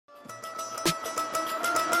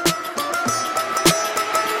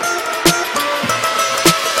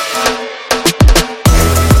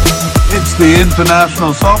the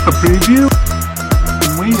International Soccer Preview.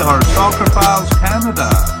 We are Soccer Files Canada.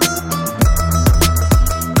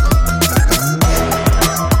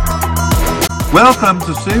 Welcome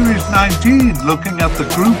to Series 19, looking at the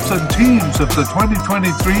groups and teams of the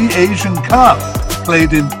 2023 Asian Cup,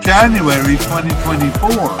 played in January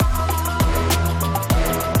 2024.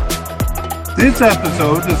 This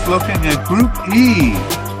episode is looking at Group E,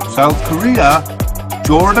 South Korea,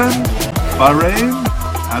 Jordan, Bahrain,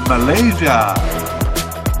 and Malaysia.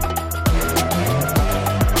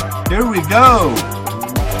 Here we go.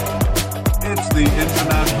 It's the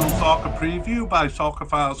International Soccer Preview by Soccer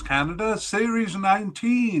Files Canada, Series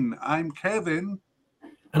 19. I'm Kevin.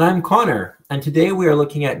 And I'm Connor. And today we are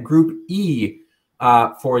looking at Group E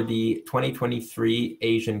for the 2023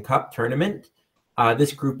 Asian Cup tournament.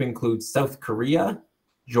 This group includes South Korea,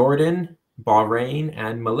 Jordan, Bahrain,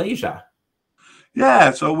 and Malaysia.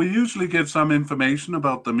 Yeah, so we usually give some information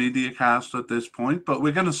about the media cast at this point, but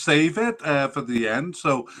we're going to save it for the end.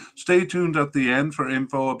 So stay tuned at the end for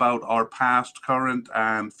info about our past, current,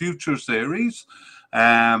 and future series,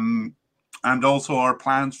 and also our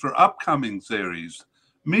plans for upcoming series.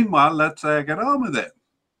 Meanwhile, let's get on with it.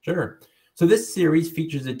 Sure. So this series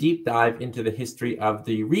features a deep dive into the history of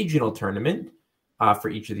the regional tournament for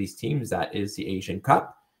each of these teams. That is the Asian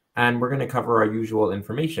Cup. And we're going to cover our usual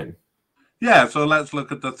information. Yeah, so let's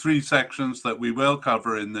look at the three sections that we will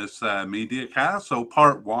cover in this media cast. So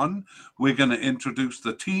part one, we're going to introduce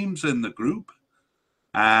the teams in the group,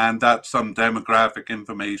 and that's some demographic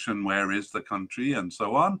information, where is the country, and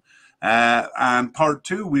so on. And part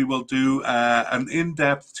two, we will do an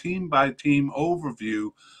in-depth team-by-team overview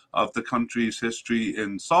of the country's history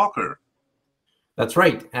in soccer. That's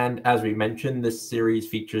right. And as we mentioned, this series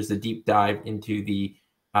features a deep dive into the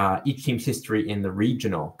each team's history in the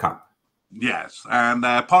regional cup. Yes, and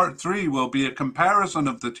part three will be a comparison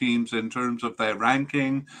of the teams in terms of their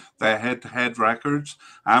ranking, their head-to-head records,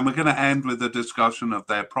 and we're going to end with a discussion of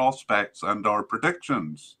their prospects and our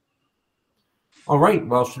predictions. All right,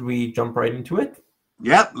 well, should we jump right into it?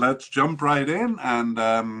 Yep, let's jump right in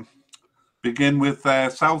and begin with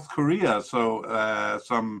South Korea. So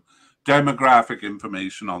some demographic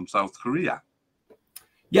information on South Korea.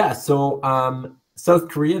 Yeah, so South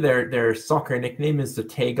Korea, their soccer nickname is the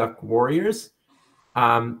Taeguk Warriors.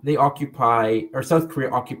 South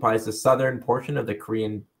Korea occupies the southern portion of the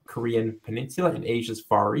Korean Peninsula in Asia's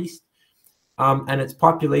Far East, and its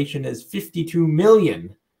population is 52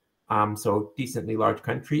 million. So decently large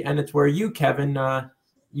country, and it's where you, Kevin,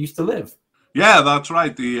 used to live. Yeah, that's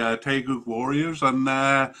right. The Taeguk Warriors, and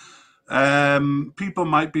people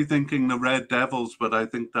might be thinking the Red Devils, but I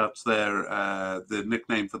think that's their the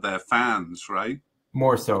nickname for their fans, right?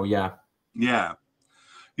 More so, yeah. Yeah.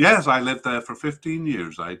 Yes, I lived there for 15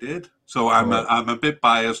 years. I did. So I'm a bit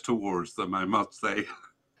biased towards them, I must say.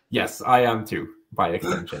 Yes, I am too, by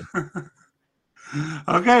extension.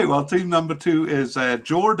 Okay, well, team number two is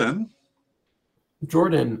Jordan.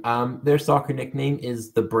 Jordan, their soccer nickname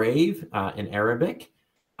is the Brave in Arabic.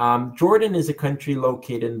 Jordan is a country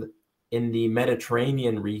located in the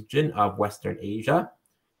Mediterranean region of Western Asia.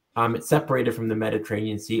 It's separated from the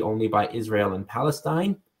Mediterranean Sea only by Israel and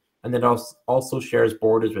Palestine, and it also shares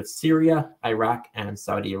borders with Syria, Iraq, and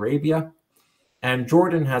Saudi Arabia. And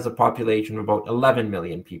Jordan has a population of about 11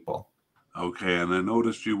 million people. Okay, and I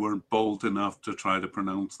noticed you weren't bold enough to try to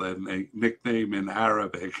pronounce that nickname in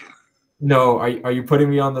Arabic. No, are you putting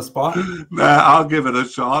me on the spot? I'll give it a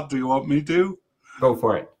shot. Do you want me to? Go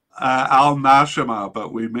for it. Al Nashama,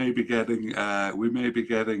 but we may be getting emails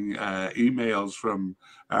from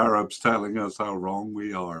Arabs telling us how wrong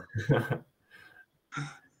we are.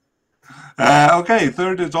 Okay,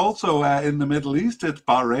 third is also in the Middle East. It's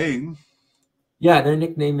Bahrain. Yeah, their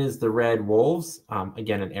nickname is the Red Wolves.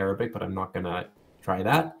 Again, in Arabic, but I'm not going to try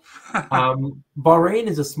that. Bahrain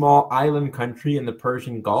is a small island country in the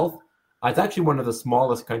Persian Gulf. It's actually one of the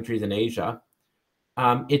smallest countries in Asia.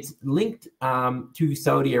 It's linked to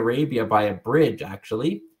Saudi Arabia by a bridge,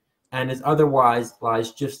 actually, and is otherwise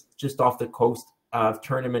lies just off the coast of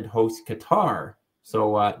tournament host Qatar.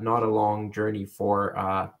 So not a long journey for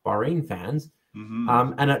Bahrain fans.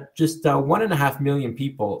 Mm-hmm. And at just 1.5 million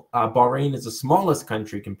people, Bahrain is the smallest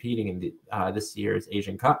country competing in this year's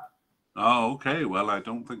Asian Cup. Oh, okay. Well, I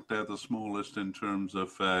don't think they're the smallest in terms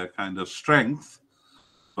of kind of strength.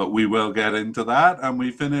 But we will get into that. And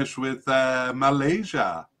we finish with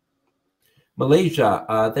Malaysia.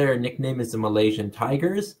 Malaysia, their nickname is the Malaysian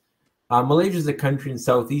Tigers. Malaysia is a country in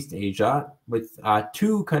Southeast Asia with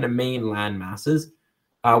two kind of main land masses.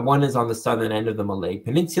 One is on the southern end of the Malay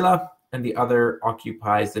Peninsula, and the other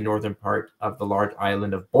occupies the northern part of the large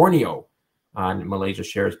island of Borneo. Malaysia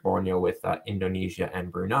shares Borneo with Indonesia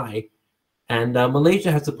and Brunei. And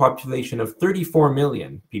Malaysia has a population of 34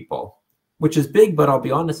 million people, which is big, but I'll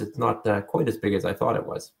be honest, it's not quite as big as I thought it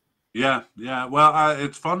was. Yeah, yeah. Well,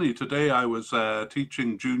 it's funny. Today I was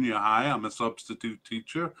teaching junior high. I'm a substitute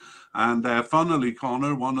teacher. And funnily,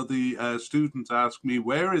 Connor, one of the students asked me,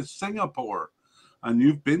 where is Singapore? And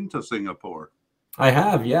you've been to Singapore. I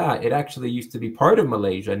have, yeah. It actually used to be part of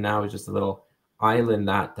Malaysia. Now it's just a little island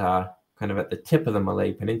that kind of at the tip of the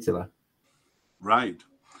Malay Peninsula. Right.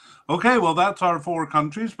 Okay, well, that's our 4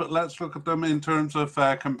 countries, but let's look at them in terms of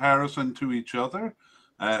comparison to each other.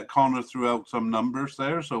 Connor threw out some numbers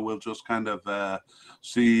there, so we'll just kind of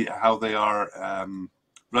see how they are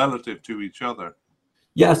relative to each other.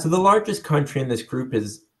 Yeah, so the largest country in this group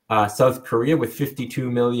is South Korea with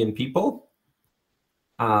 52 million people.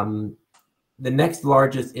 The next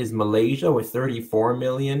largest is Malaysia with 34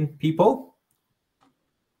 million people.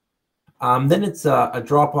 Then it's a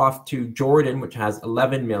drop off to Jordan, which has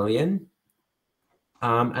 11 million.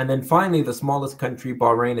 And then finally, the smallest country,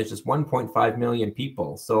 Bahrain, is just 1.5 million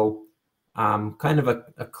people. So kind of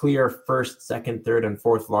a clear first, second, third, and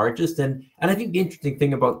fourth largest. And I think the interesting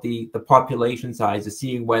thing about the population size is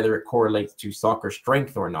seeing whether it correlates to soccer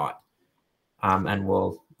strength or not. And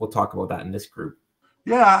we'll talk about that in this group.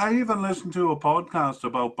 Yeah, I even listened to a podcast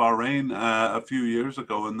about Bahrain a few years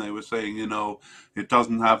ago, and they were saying, it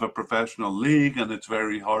doesn't have a professional league, and it's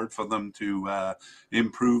very hard for them to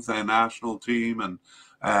improve their national team, and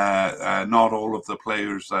not all of the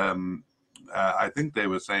players, I think they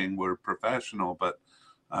were saying, were professional, but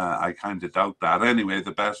I kind of doubt that. Anyway,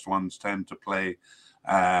 the best ones tend to play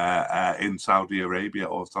in Saudi Arabia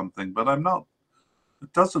or something, but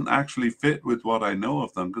it doesn't actually fit with what I know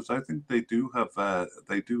of them, because I think they do have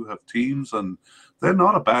teams, and they're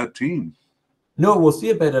not a bad team. No, we'll see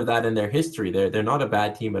a bit of that in their history. They're not a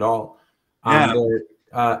bad team at all. They're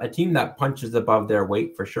a team that punches above their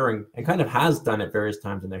weight for sure, and kind of has done at various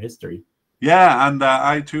times in their history. Yeah, and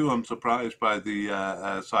I too am surprised by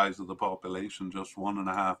the size of the population, just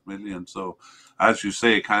 1.5 million. So, as you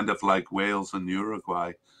say, kind of like Wales and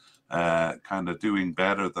Uruguay. Kind of doing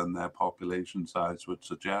better than their population size would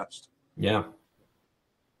suggest. Yeah.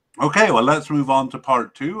 Okay, well, let's move on to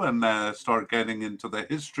part 2 and start getting into the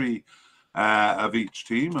history of each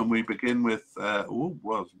team. And we begin with,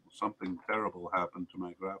 something terrible happened to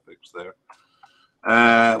my graphics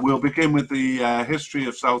there. We'll begin with the history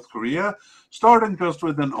of South Korea, starting just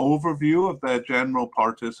with an overview of their general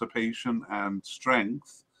participation and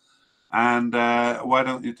strength. And why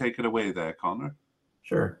don't you take it away there, Connor?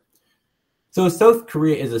 Sure. So South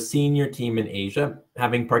Korea is a senior team in Asia,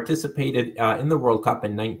 having participated in the World Cup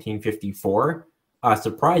in 1954.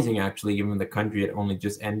 Surprising, actually, given the country had only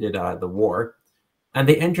just ended the war. And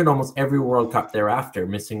they entered almost every World Cup thereafter,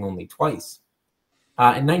 missing only twice.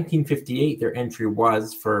 In 1958, their entry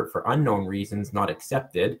was, for unknown reasons, not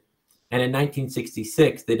accepted. And in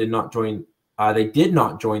 1966, they did not join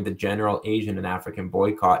the general Asian and African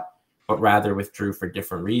boycott, but rather withdrew for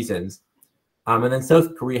different reasons. And then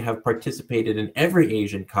South Korea have participated in every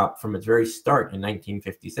Asian Cup from its very start in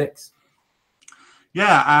 1956.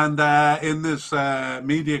 Yeah, and in this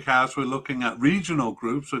media cast, we're looking at regional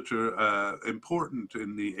groups, which are important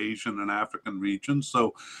in the Asian and African regions.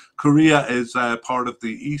 So Korea is part of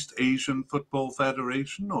the East Asian Football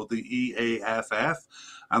Federation, or the EAFF,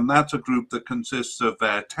 and that's a group that consists of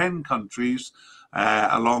 10 countries,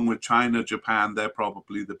 along with China, Japan. They're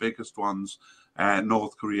probably the biggest ones.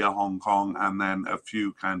 North Korea, Hong Kong, and then a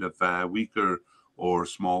few kind of weaker or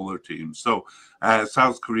smaller teams. So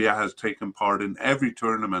South Korea has taken part in every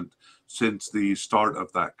tournament since the start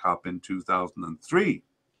of that cup in 2003.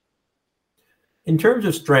 In terms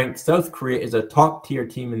of strength, South Korea is a top-tier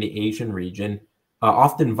team in the Asian region,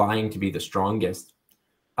 often vying to be the strongest.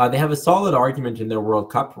 They have a solid argument in their World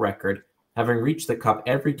Cup record, having reached the cup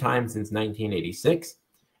every time since 1986,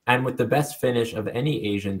 and with the best finish of any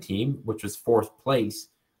Asian team, which was 4th place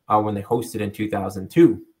when they hosted in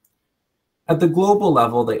 2002. At the global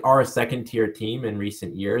level, they are a second-tier team in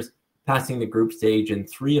recent years, passing the group stage in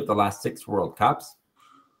 3 of the last 6 World Cups.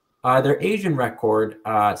 Their Asian record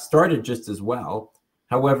started just as well.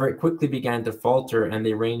 However, it quickly began to falter, and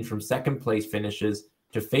they ranged from second-place finishes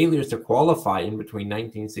to failures to qualify in between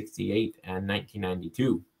 1968 and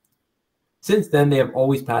 1992. Since then, they have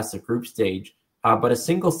always passed the group stage, but a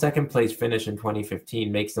single second-place finish in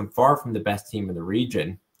 2015 makes them far from the best team in the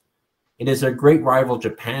region. It is their great rival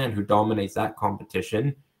Japan who dominates that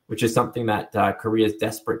competition, which is something that Korea is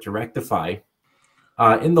desperate to rectify.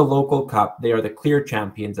 In the local cup, they are the clear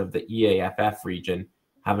champions of the EAFF region,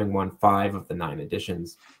 having won 5 of the 9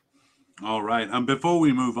 editions. All right. And before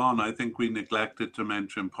we move on, I think we neglected to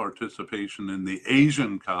mention participation in the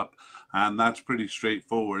Asian Cup, and that's pretty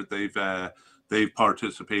straightforward. They've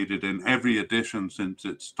participated in every edition since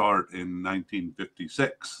its start in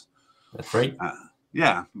 1956. That's right.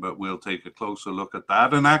 Yeah, but we'll take a closer look at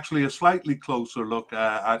that, and actually a slightly closer look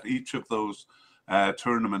at each of those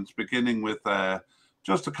tournaments, beginning with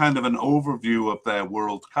just a kind of an overview of their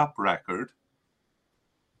World Cup record.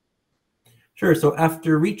 Sure. So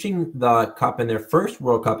after reaching the Cup in their first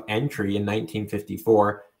World Cup entry in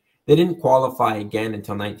 1954, they didn't qualify again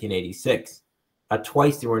until 1986.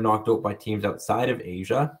 Twice they were knocked out by teams outside of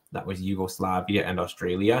Asia, that was Yugoslavia and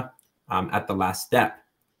Australia, at the last step.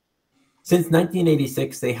 Since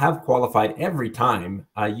 1986, they have qualified every time,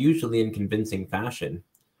 usually in convincing fashion.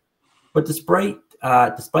 But despite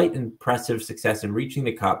impressive success in reaching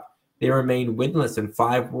the Cup, they remained winless in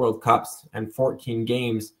 5 World Cups and 14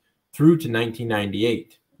 games through to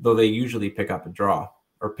 1998, though they usually picked up a draw.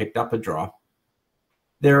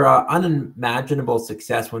 Their unimaginable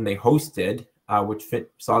success when they hosted, which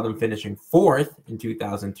saw them finishing 4th in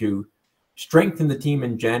 2002, strengthened the team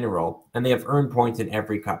in general, and they have earned points in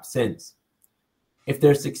every cup since. If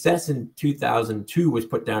their success in 2002 was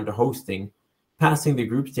put down to hosting, passing the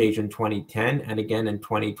group stage in 2010 and again in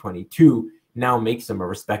 2022 now makes them a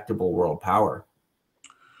respectable world power.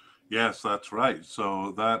 Yes, that's right.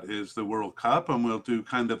 So that is the World Cup, and we'll do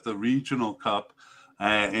kind of the Regional Cup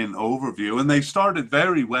in overview. And they started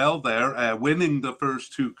very well there, winning the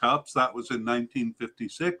first 2 cups. That was in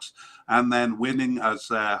 1956, and then winning as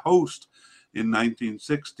host in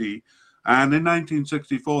 1960. And in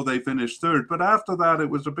 1964, they finished 3rd. But after that, it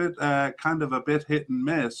was a bit kind of a bit hit and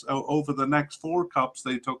miss. Over the next 4 cups,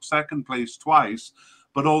 they took 2nd place twice,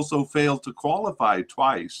 but also failed to qualify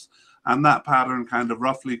twice. And that pattern kind of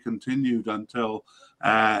roughly continued until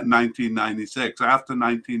 1996. After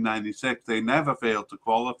 1996, they never failed to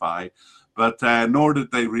qualify, but nor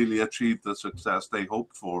did they really achieve the success they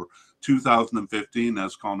hoped for. 2015,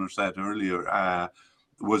 as Connor said earlier,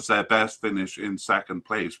 was their best finish in 2nd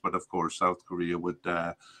place, but of course South Korea would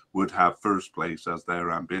have 1st place as their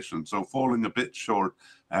ambition. So falling a bit short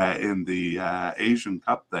in the Asian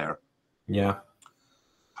Cup there. Yeah.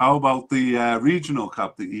 How about the Regional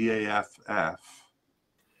Cup, the EAFF?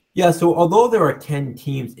 Yeah, so although there are 10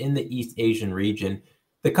 teams in the East Asian region,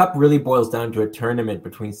 the Cup really boils down to a tournament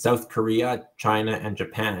between South Korea, China, and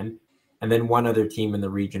Japan, and then one other team in the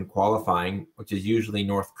region qualifying, which is usually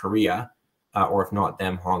North Korea, or if not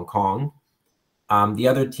them, Hong Kong. The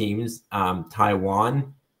other teams,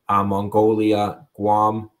 Taiwan, Mongolia,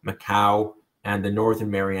 Guam, Macau, and the Northern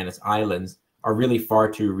Marianas Islands, are really far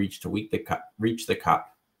too reach the Cup.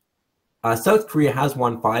 South Korea has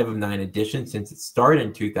won 5 of 9 editions since its start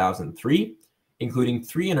in 2003, including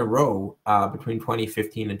 3 in a row between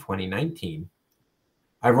 2015 and 2019.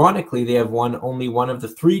 Ironically, they have won only one of the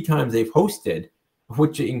 3 times they've hosted,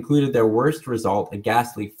 which included their worst result, a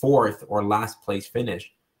ghastly 4th or last place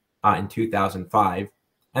finish in 2005.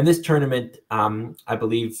 And this tournament, I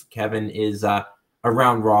believe, Kevin, is a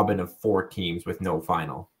round robin of 4 teams with no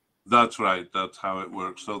final. That's right. That's how it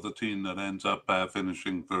works. So the team that ends up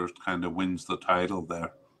finishing 1st kind of wins the title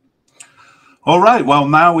there. All right. Well,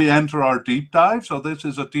 now we enter our deep dive. So this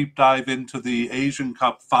is a deep dive into the Asian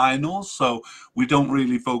Cup finals. So we don't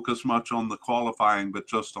really focus much on the qualifying, but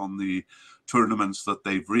just on the tournaments that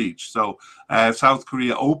they've reached. So South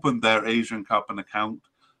Korea opened their Asian Cup account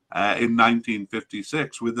in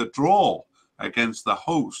 1956 with a draw against the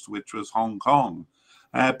host, which was Hong Kong.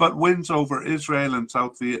 But wins over Israel and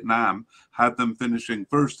South Vietnam had them finishing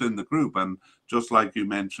 1st in the group. And just like you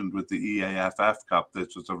mentioned with the EAFF Cup,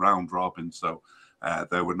 this was a round robin, so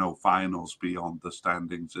there were no finals beyond the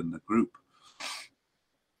standings in the group.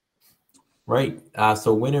 Right.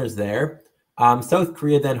 So winners there. South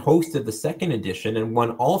Korea then hosted the 2nd edition and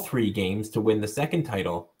won all 3 games to win the 2nd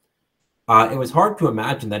title. It was hard to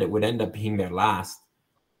imagine that it would end up being their last.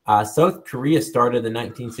 South Korea started the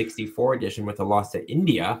 1964 edition with a loss to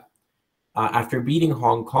India. After beating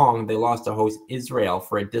Hong Kong, they lost to host Israel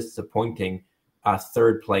for a disappointing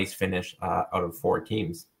 3rd place finish out of 4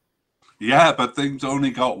 teams. Yeah, but things only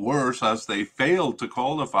got worse as they failed to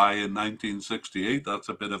qualify in 1968. That's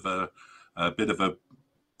a bit of a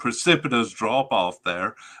precipitous drop off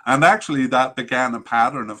there. And actually that began a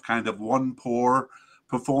pattern of kind of one poor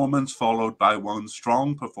performance followed by one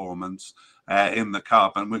strong performance in the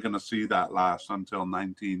Cup, and we're going to see that last until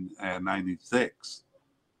 1996.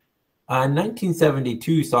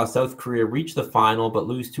 1972 saw South Korea reach the final but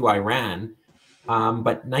lose to Iran,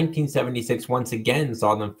 but 1976 once again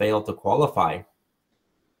saw them fail to qualify.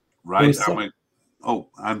 Right.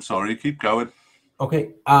 I'm sorry, keep going. Okay.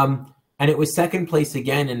 And it was second place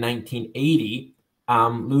again in 1980,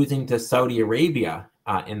 losing to Saudi Arabia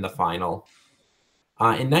in the final.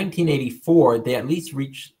 In 1984, they at least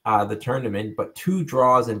reached the tournament, but 2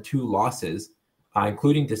 draws and 2 losses,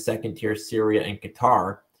 including to second-tier Syria and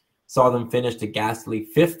Qatar, saw them finish the ghastly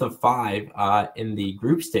 5th of 5 in the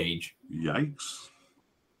group stage. Yikes.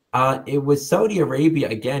 It was Saudi Arabia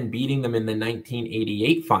again beating them in the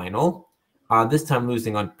 1988 final, this time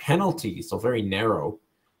losing on penalties, so very narrow.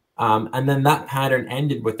 And then that pattern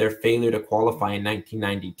ended with their failure to qualify in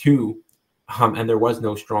 1992, and there was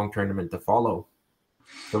no strong tournament to follow.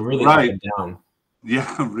 So really up and down.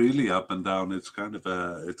 Yeah, really up and down. It's kind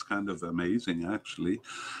of amazing, actually.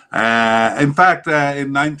 In fact,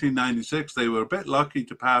 in 1996, they were a bit lucky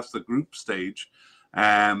to pass the group stage.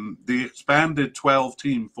 The expanded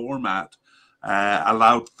 12-team format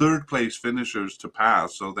allowed third-place finishers to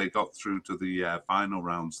pass, so they got through to the final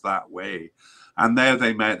rounds that way. And there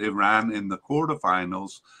they met Iran in the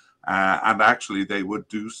quarterfinals, and actually they would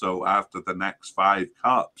do so after the next 5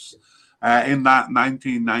 cups. In that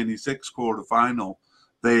 1996 quarterfinal,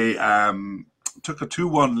 they took a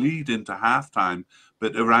 2-1 lead into halftime,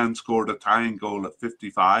 but Iran scored a tying goal at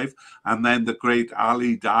 55, and then the great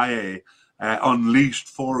Ali Daei unleashed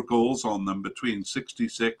 4 goals on them between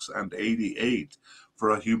 66 and 88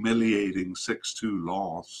 for a humiliating 6-2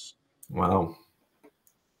 loss. Wow.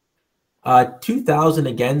 2000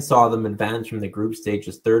 again saw them advance from the group stage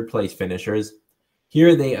as third-place finishers.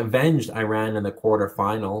 Here they avenged Iran in the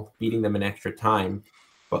quarterfinal, beating them in extra time,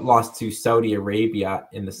 but lost to Saudi Arabia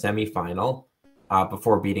in the semifinal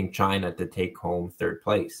before beating China to take home third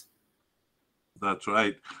place. That's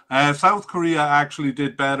right. South Korea actually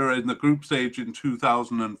did better in the group stage in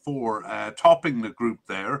 2004, topping the group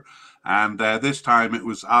there. And this time it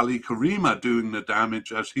was Ali Karima doing the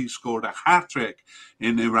damage as he scored a hat-trick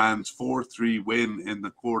in Iran's 4-3 win in the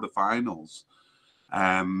quarterfinals.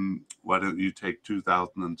 Why don't you take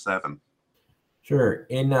 2007? Sure.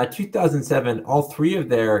 In 2007, all 3 of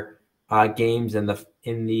their games in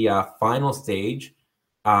the final stage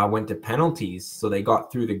went to penalties, so they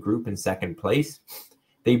got through the group in second place.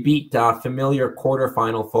 They beat familiar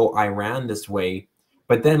quarterfinal foe Iran this way,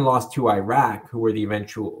 but then lost to Iraq, who were the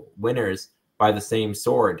eventual winners by the same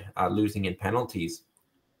sword, losing in penalties.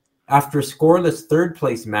 After a scoreless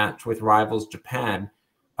third-place match with rivals Japan,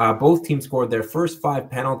 both teams scored their first 5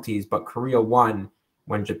 penalties, but Korea won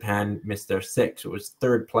when Japan missed their 6. It was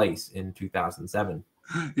third place in 2007.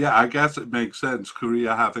 Yeah, I guess it makes sense.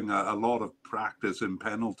 Korea having a lot of practice in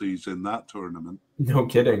penalties in that tournament. No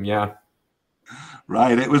kidding, yeah.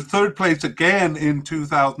 Right. It was third place again in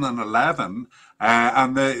 2011,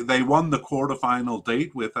 and they won the quarterfinal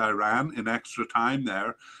date with Iran in extra time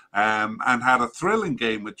there, and had a thrilling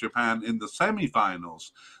game with Japan in the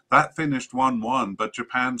semifinals. That finished 1-1, but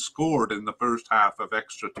Japan scored in the first half of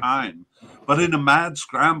extra time. But in a mad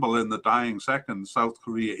scramble in the dying seconds, South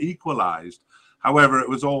Korea equalized. However, it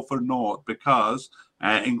was all for naught because,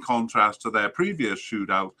 in contrast to their previous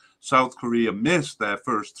shootout, South Korea missed their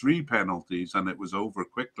first 3 penalties and it was over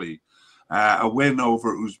quickly. A win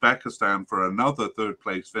over Uzbekistan for another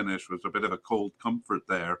third-place finish was a bit of a cold comfort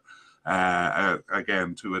there,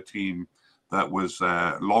 again, to a team that was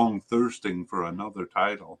long thirsting for another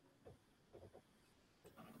title.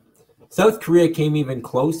 South Korea came even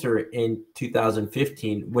closer in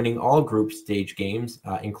 2015, winning all group stage games,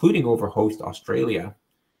 including over host Australia.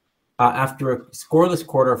 After a scoreless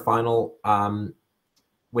quarterfinal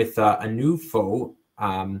with a new foe,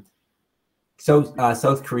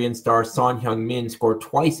 South Korean star Son Heung-min scored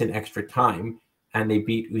twice in extra time, and they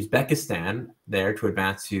beat Uzbekistan there to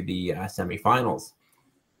advance to the semifinals.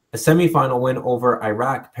 A semifinal win over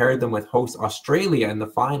Iraq paired them with host Australia in the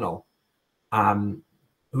final,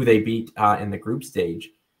 who they beat in the group stage.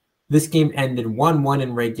 This game ended 1-1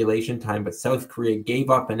 in regulation time, but South Korea gave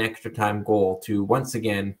up an extra time goal to once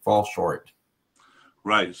again fall short.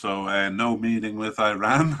 Right, so no meeting with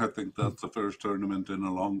Iran. I think that's the first tournament in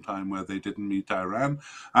a long time where they didn't meet Iran.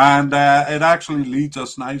 And it actually leads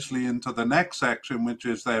us nicely into the next section, which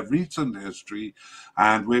is their recent history.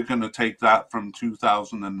 And we're going to take that from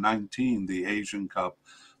 2019, the Asian Cup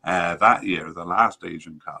that year, the last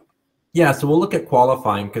Asian Cup. Yeah, so we'll look at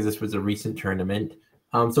qualifying because this was a recent tournament.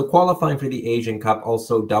 So qualifying for the Asian Cup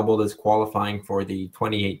also doubled as qualifying for the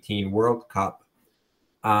 2018 World Cup.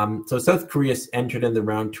 So South Korea entered in the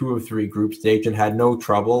round 2 of 3 group stage and had no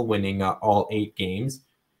trouble winning all 8 games.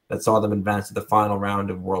 That saw them advance to the final round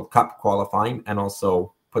of World Cup qualifying and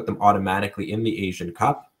also put them automatically in the Asian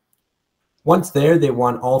Cup. Once there, they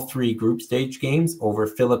won all 3 group stage games over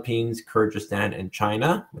Philippines, Kyrgyzstan, and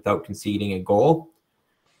China without conceding a goal.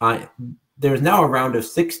 There's now a round of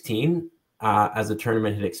 16 as the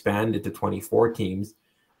tournament had expanded to 24 teams.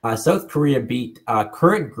 South Korea beat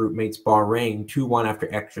current group mates Bahrain 2-1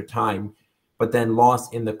 after extra time, but then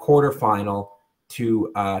lost in the quarterfinal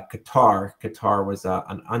to Qatar. Qatar was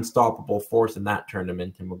an unstoppable force in that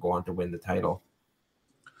tournament and will go on to win the title.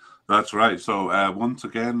 That's right. So once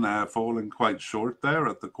again, falling quite short there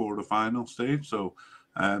at the quarterfinal stage. So,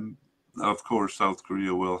 of course, South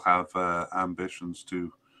Korea will have ambitions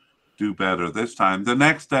to do better this time. The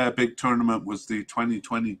next big tournament was the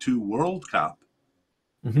 2022 World Cup.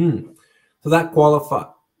 Mm-hmm. So that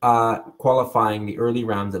qualifying the early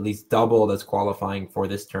rounds at least doubled as qualifying for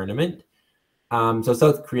this tournament. So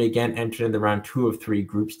South Korea again entered in the round 2 of 3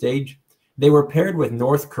 group stage. They were paired with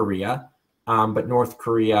North Korea, but North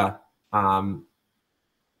Korea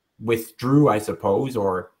withdrew, I suppose,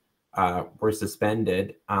 or were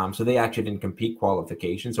suspended. So they actually didn't compete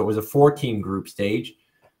qualification. So it was a 4-team group stage.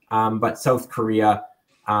 But South Korea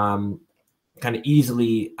kind of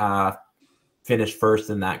easily finished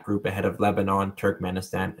first in that group ahead of Lebanon,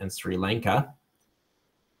 Turkmenistan, and Sri Lanka.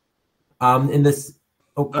 In this,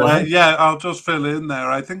 I'll just fill in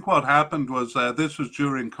there. I think what happened was this was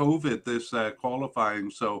during COVID, this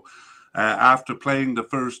qualifying. So after playing the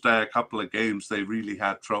first couple of games, they really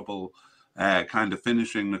had trouble kind of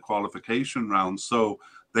finishing the qualification round. So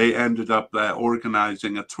they ended up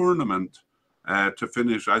organizing a tournament to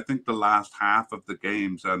finish, I think, the last half of the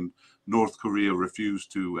games, and North Korea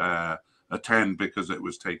refused to attend because it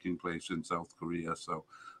was taking place in South Korea. So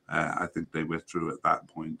I think they withdrew at that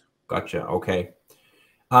point. Gotcha. Okay.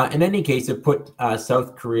 In any case, it put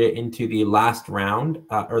South Korea into the last round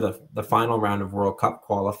or the final round of World Cup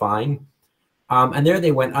qualifying. And there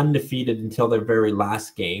they went undefeated until their very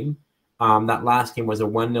last game. That last game was a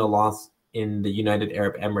 1-0 loss in the United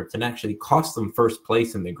Arab Emirates and actually cost them first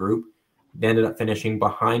place in the group. They ended up finishing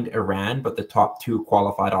behind Iran, but the top 2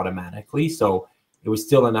 qualified automatically. So it was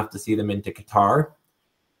still enough to see them into Qatar.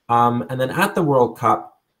 And then at the World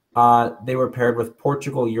Cup, they were paired with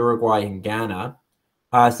Portugal, Uruguay, and Ghana.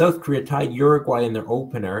 South Korea tied Uruguay in their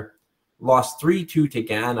opener, lost 3-2 to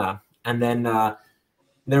Ghana, and then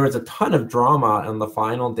there was a ton of drama on the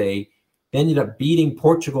final day. They ended up beating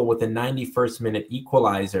Portugal with a 91st minute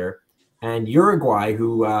equalizer, and Uruguay,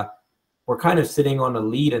 who were kind of sitting on a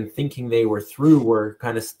lead and thinking they were through, were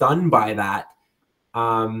kind of stunned by that.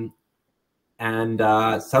 And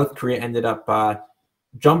South Korea ended up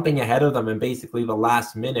jumping ahead of them in basically the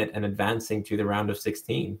last minute and advancing to the round of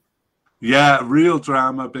 16. Yeah, real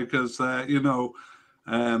drama because, it's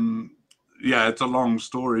a long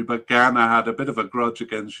story, but Ghana had a bit of a grudge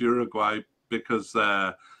against Uruguay because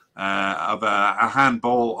of a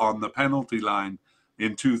handball on the penalty line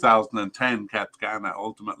in 2010 kept Ghana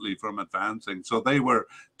ultimately from advancing. So they were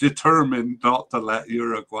determined not to let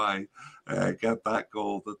Uruguay get that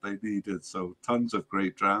goal that they needed. So tons of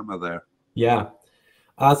great drama there. Yeah.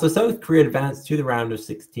 So South Korea advanced to the round of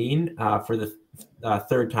 16 for the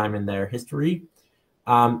third time in their history.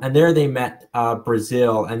 And there they met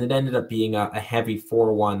Brazil, and it ended up being a heavy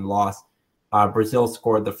 4-1 loss. Brazil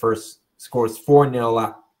scores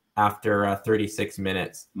 4-0 after 36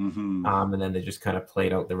 minutes. Mm-hmm. And then they just kind of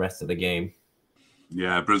played out the rest of the game.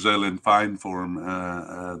 Yeah, Brazil in fine form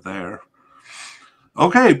there.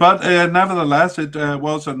 Okay, but nevertheless, it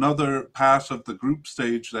was another pass of the group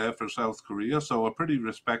stage there for South Korea, so a pretty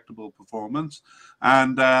respectable performance.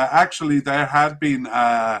 And actually, there had been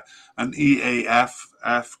an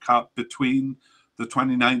EAF Cup between the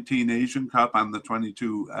 2019 Asian Cup and the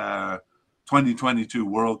 2022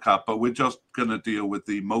 World Cup, but we're just going to deal with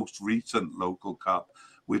the most recent local cup,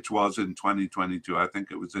 which was in 2022. I think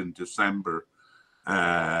it was in December.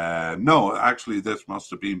 No, actually, this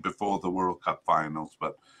must have been before the World Cup finals,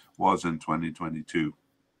 but was in 2022.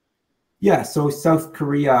 Yeah, so South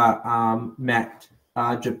Korea met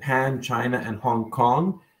Japan, China, and Hong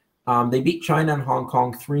Kong. They beat China and Hong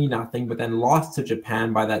Kong 3-0, but then lost to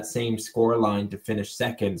Japan by that same scoreline to finish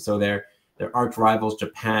second. So their arch rivals,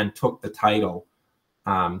 Japan, took the title,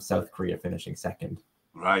 South Korea finishing second.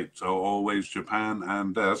 Right, so always Japan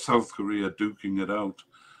and South Korea duking it out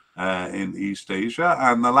in East Asia.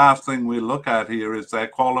 And the last thing we look at here is their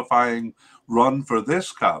qualifying run for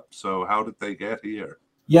this cup. So how did they get here?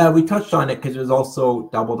 Yeah, we touched on it because it was also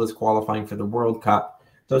doubled as qualifying for the World Cup.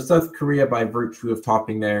 So South Korea, by virtue of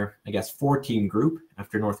topping their, 14 group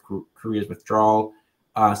after North Korea's withdrawal,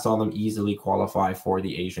 saw them easily qualify for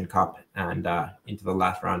the Asian Cup and into the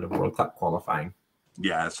last round of World Cup qualifying.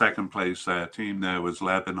 Yeah, second place team there was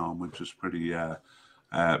Lebanon, which is pretty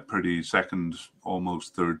second,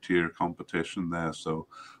 almost third tier competition there. So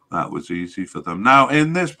that was easy for them. Now,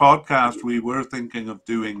 in this podcast, we were thinking of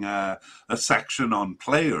doing a section on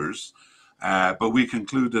players. But we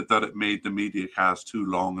concluded that it made the media cast too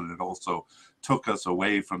long, and it also took us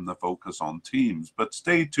away from the focus on teams. But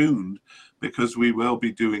stay tuned, because we will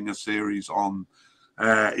be doing a series on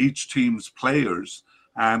each team's players.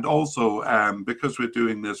 And also, because we're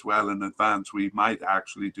doing this well in advance, we might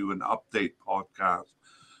actually do an update podcast.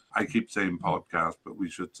 I keep saying podcast, but we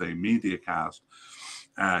should say media cast,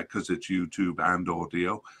 because it's YouTube and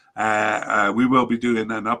audio. We will be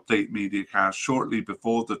doing an update media cast shortly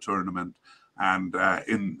before the tournament. And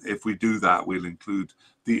if we do that, we'll include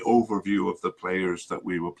the overview of the players that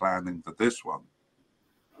we were planning for this one.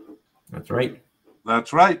 That's right.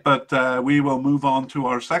 That's right. But we will move on to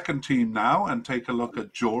our second team now and take a look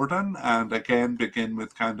at Jordan, and again begin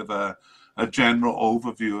with kind of a general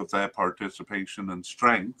overview of their participation and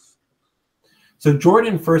strength. So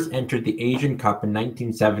Jordan first entered the Asian Cup in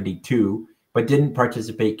 1972, but didn't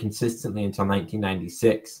participate consistently until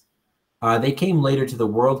 1996. They came later to the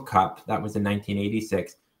World Cup, that was in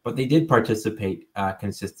 1986, but they did participate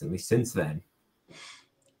consistently since then.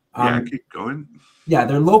 Keep going. Yeah,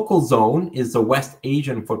 their local zone is the West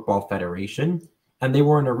Asian Football Federation, and they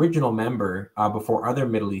were an original member before other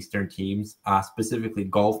Middle Eastern teams, specifically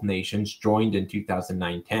Gulf nations, joined in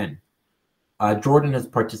 2009-10. Jordan has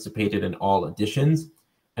participated in all editions,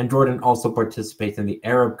 and Jordan also participates in the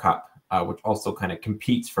Arab Cup, which also kind of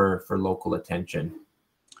competes for local attention.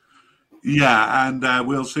 Yeah, and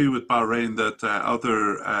we'll see with Bahrain that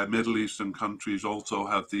other Middle Eastern countries also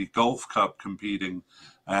have the Gulf Cup competing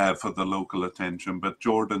for the local attention, but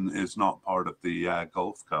Jordan is not part of the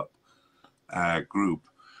Gulf Cup group.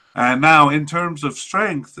 Now, in terms of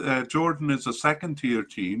strength, Jordan is a second-tier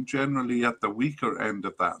team, generally at the weaker end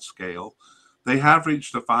of that scale. They have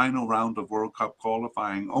reached the final round of World Cup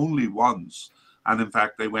qualifying only once, and in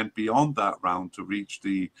fact, they went beyond that round to reach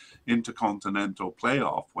the Intercontinental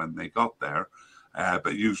playoff when they got there,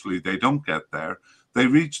 but usually they don't get there. They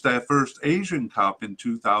reached their first Asian Cup in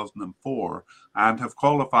 2004 and have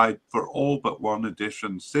qualified for all but one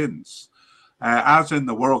edition since. As in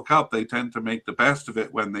the World Cup, they tend to make the best of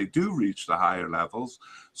it when they do reach the higher levels.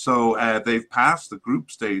 So they've passed the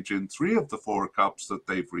group stage in 3 of the 4 cups that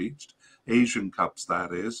they've reached, Asian Cups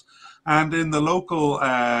that is. And in the local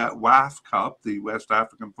WAF Cup, the West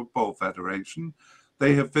African Football Federation,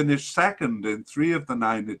 they have finished second in 3 of the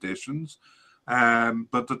 9 editions,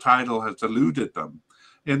 but the title has eluded them.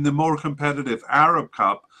 In the more competitive Arab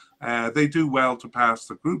Cup, they do well to pass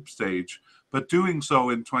the group stage, but doing so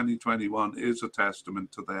in 2021 is a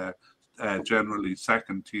testament to their generally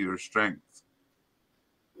second-tier strength.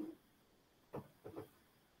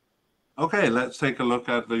 Okay, let's take a look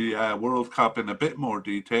at the World Cup in a bit more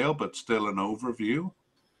detail, but still an overview.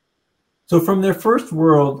 So from their first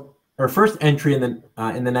entry in the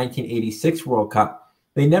 1986 World Cup,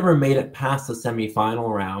 they never made it past the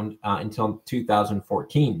semifinal round until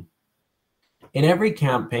 2014. In every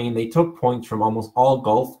campaign, they took points from almost all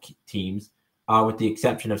Gulf teams, with the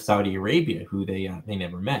exception of Saudi Arabia, who they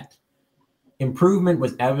never met. Improvement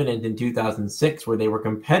was evident in 2006, where they were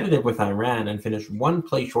competitive with Iran and finished 1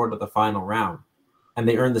 play short of the final round, and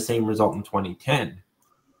they earned the same result in 2010.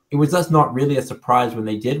 It was thus not really a surprise when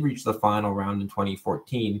they did reach the final round in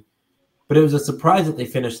 2014, but it was a surprise that they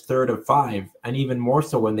finished 3rd of 5, and even more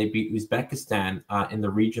so when they beat Uzbekistan in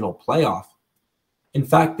the regional playoff. In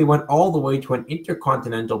fact, they went all the way to an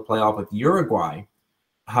intercontinental playoff with Uruguay,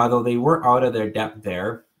 though they were out of their depth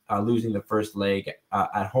there, losing the first leg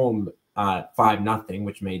at home 5-0,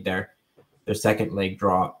 which made their second leg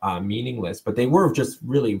draw meaningless. But they were just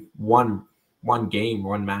really one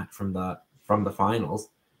match from the finals.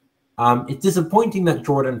 It's disappointing that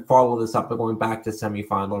Jordan followed this up by going back to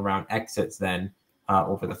semifinal round exits then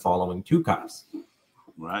over the following 2 cups.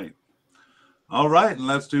 Right. All right, and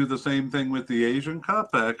let's do the same thing with the Asian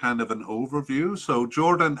Cup, kind of an overview. So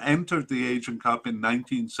Jordan entered the Asian Cup in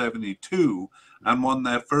 1972 and won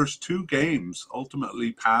their first 2 games,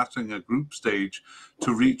 ultimately passing a group stage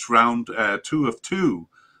to reach round 2 of 2,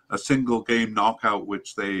 a single game knockout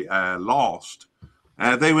which they lost.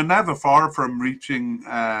 They were never far from reaching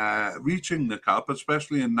the cup,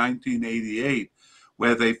 especially in 1988,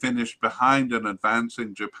 where they finished behind an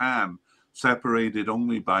advancing Japan, separated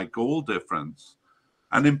only by goal difference.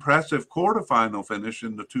 An impressive quarterfinal finish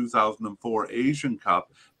in the 2004 Asian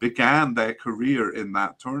Cup began their career in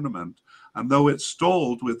that tournament, and though it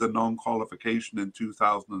stalled with the non-qualification in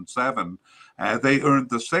 2007, they earned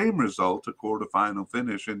the same result, a quarterfinal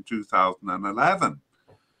finish, in 2011.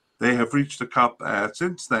 They have reached the cup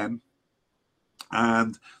since then,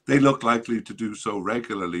 and they look likely to do so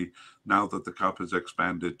regularly now that the cup has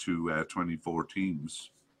expanded to 24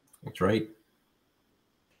 teams. That's right.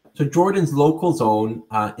 So Jordan's local zone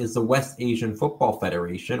is the West Asian Football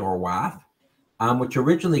Federation, or WAF, which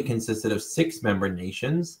originally consisted of 6 member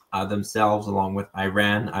nations themselves, along with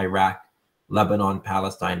Iran, Iraq, Lebanon,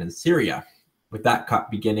 Palestine, and Syria, with that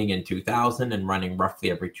cup beginning in 2000 and running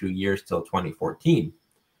roughly every 2 years till 2014.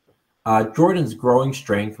 Jordan's growing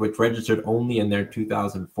strength, which registered only in their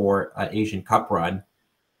 2004 Asian Cup run,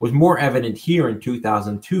 was more evident here in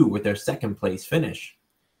 2002 with their second place finish.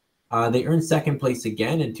 They earned second place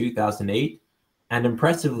again in 2008 and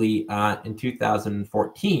impressively in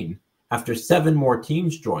 2014 after 7 more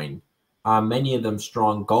teams joined, many of them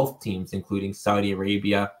strong Gulf teams, including Saudi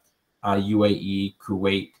Arabia, UAE,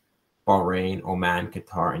 Kuwait, Bahrain, Oman,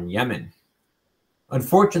 Qatar, and Yemen.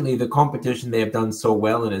 Unfortunately, the competition they have done so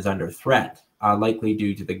well in is under threat, likely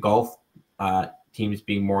due to the Gulf teams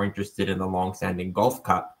being more interested in the long-standing Gulf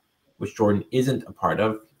Cup, which Jordan isn't a part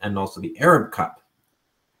of, and also the Arab Cup.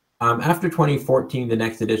 After 2014, the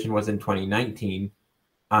next edition was in 2019,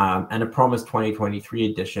 and a promised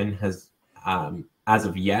 2023 edition has, as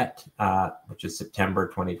of yet, which is September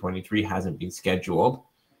 2023, hasn't been scheduled.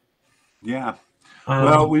 Yeah.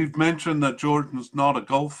 Well, we've mentioned that Jordan's not a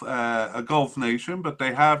Gulf nation, but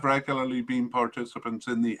they have regularly been participants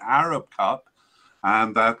in the Arab Cup,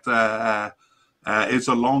 and that is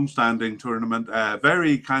a long-standing tournament,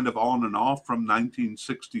 very kind of on and off from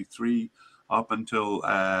 1963 up until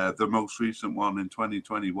the most recent one in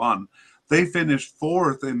 2021. They finished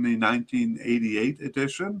 4th in the 1988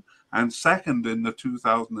 edition and 2nd in the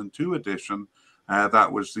 2002 edition.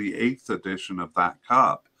 That was the 8th edition of that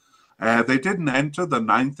cup. They didn't enter the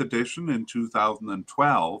 9th edition in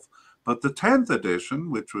 2012, but the 10th edition,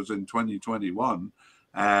 which was in 2021,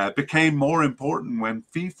 became more important when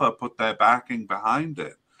FIFA put their backing behind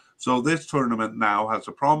it. So this tournament now has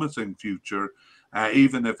a promising future,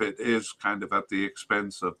 even if it is kind of at the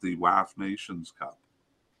expense of the WAF Nations Cup.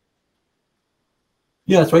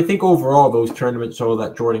 Yeah, so I think overall those tournaments show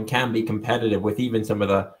that Jordan can be competitive with even some of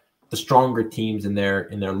the stronger teams in their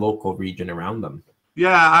local region around them.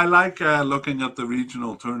 Yeah, I like looking at the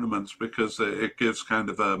regional tournaments because it gives kind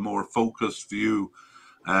of a more focused view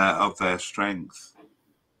of their strength.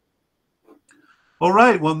 All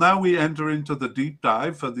right, well, now we enter into the deep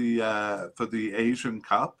dive for the Asian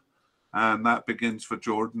Cup, and that begins for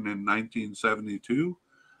Jordan in 1972.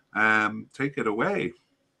 Take it away.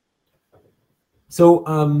 So,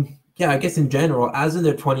 I guess in general, as in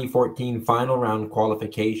their 2014 final round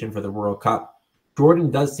qualification for the World Cup,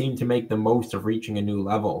 Jordan does seem to make the most of reaching a new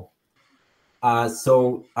level.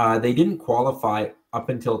 They didn't qualify up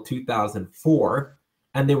until 2004,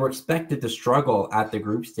 and they were expected to struggle at the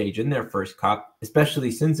group stage in their first cup,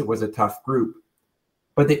 especially since it was a tough group.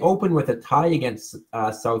 But they opened with a tie against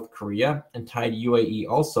South Korea and tied UAE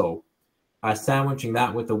also, sandwiching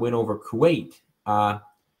that with a win over Kuwait,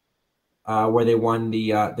 where they won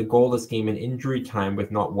the goalless game in injury time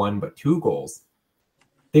with not 1 but 2 goals.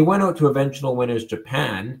 They went out to eventual winners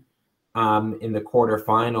Japan in the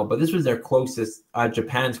quarterfinal, but this was their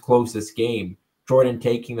Japan's closest game, Jordan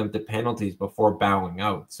taking them to penalties before bowing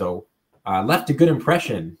out. So left a good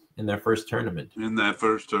impression in their first tournament.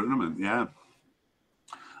 Yeah.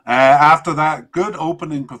 After that good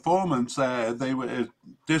opening performance, they were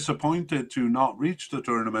disappointed to not reach the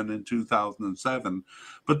tournament in 2007,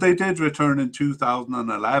 but they did return in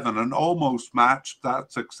 2011 and almost matched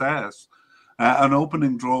that success. An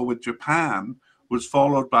opening draw with Japan was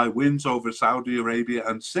followed by wins over Saudi Arabia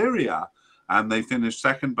and Syria, and they finished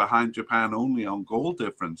second behind Japan only on goal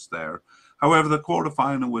difference there. However, the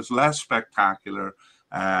quarterfinal was less spectacular,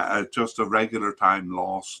 just a regular time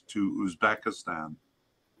loss to Uzbekistan.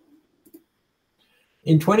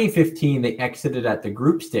 In 2015, they exited at the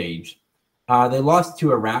group stage. They lost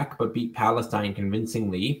to Iraq, but beat Palestine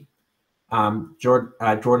convincingly.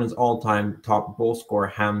 Jordan's all-time top goal scorer,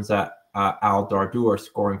 Hamza Al-Dardur,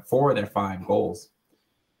 scoring 4 of their 5 goals.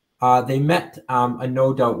 They met a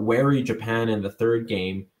no doubt wary Japan in the third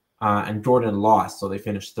game, and Jordan lost, so they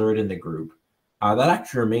finished 3rd in the group. That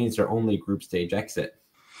actually remains their only group stage exit.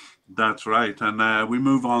 That's right. And we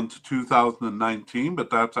move on to 2019, but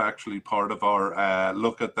that's actually part of our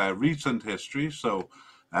look at their recent history. So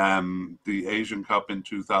the Asian Cup in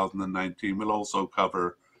 2019 will also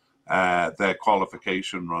cover their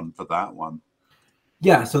qualification run for that one.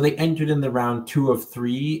 Yeah, so they entered in the round 2 of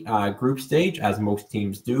 3 group stage, as most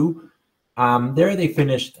teams do. There they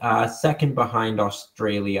finished second behind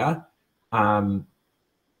Australia. But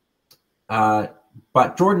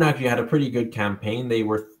Jordan actually had a pretty good campaign. They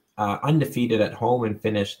were undefeated at home and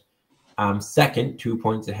finished second, 2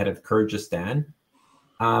 points ahead of Kyrgyzstan.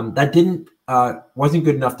 That wasn't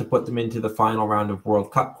good enough to put them into the final round of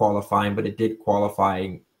World Cup qualifying, but it did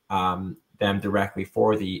qualify them directly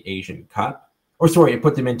for the Asian Cup. Or sorry, it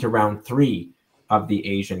put them into round 3 of the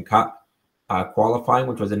Asian Cup qualifying,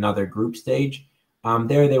 which was another group stage.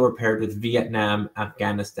 There they were paired with Vietnam,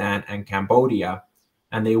 Afghanistan, and Cambodia,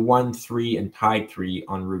 and they won 3 and tied 3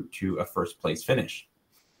 en route to a first place finish.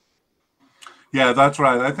 Yeah, that's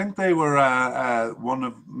right. I think they were one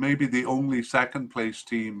of maybe the only second place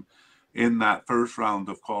team in that first round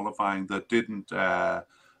of qualifying that didn't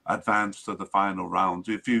advance to the final round.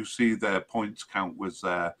 If you see, their points count was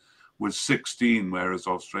 16, whereas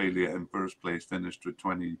Australia in first place finished with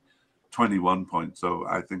 21 points. So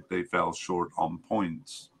I think they fell short on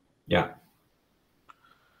points. Yeah.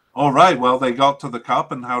 All right. Well, they got to the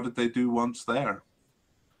Cup, and how did they do once there?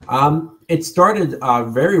 It started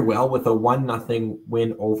very well with a 1-0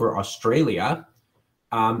 win over Australia,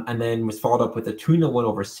 and then was followed up with a 2-0 win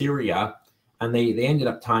over Syria. And they ended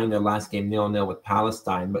up tying their last game 0-0 with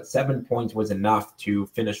Palestine, but 7 points was enough to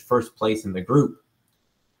finish first place in the group.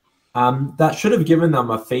 That should have given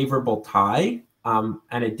them a favorable tie,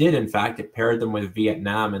 and it did, in fact. It paired them with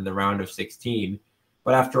Vietnam in the round of 16.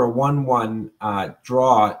 But after a 1-1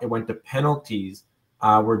 draw, it went to penalties,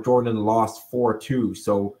 where Jordan lost 4-2.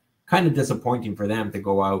 So kind of disappointing for them to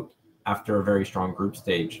go out after a very strong group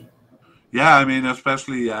stage. Yeah, I mean,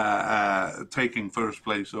 especially taking first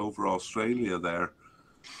place over Australia there,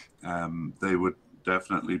 they would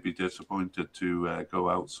definitely be disappointed to go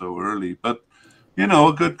out so early. But, you know,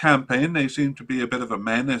 a good campaign. They seem to be a bit of a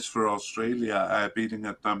menace for Australia, beating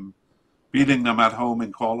them at home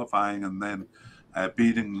in qualifying, and then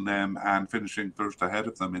beating them and finishing first ahead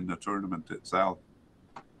of them in the tournament itself.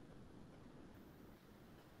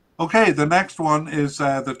 Okay, the next one is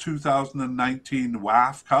the 2019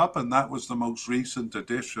 WAF Cup, and that was the most recent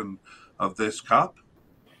edition of this cup.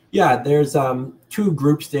 Yeah, there's 2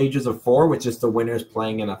 group stages of 4, with just the winners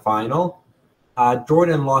playing in a final.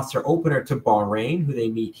 Jordan lost their opener to Bahrain, who they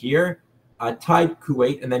meet here, tied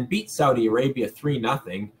Kuwait, and then beat Saudi Arabia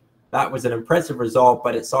 3-0. That was an impressive result,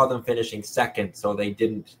 but it saw them finishing second, so they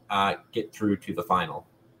didn't get through to the final.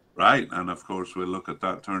 Right, and of course we'll look at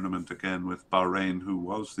that tournament again with Bahrain, who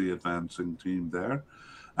was the advancing team there.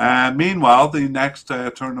 Meanwhile, the next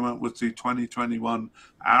tournament was the 2021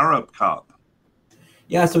 Arab Cup.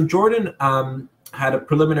 Yeah, so Jordan had a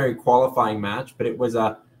preliminary qualifying match, but it was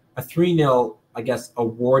a 3-0, I guess,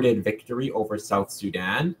 awarded victory over South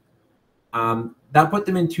Sudan. That put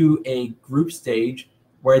them into a group stage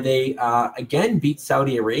where they again beat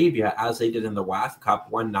Saudi Arabia, as they did in the WAF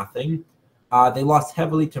Cup, 1-0. They lost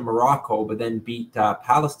heavily to Morocco, but then beat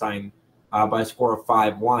Palestine by a score of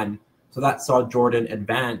 5-1. So that saw Jordan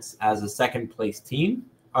advance as a second-place team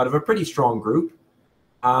out of a pretty strong group.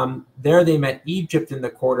 There they met Egypt in the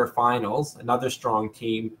quarterfinals, another strong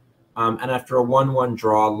team, and after a 1-1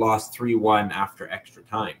 draw, lost 3-1 after extra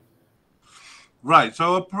time. Right,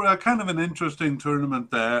 so a kind of an interesting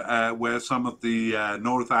tournament there, where some of the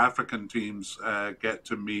North African teams get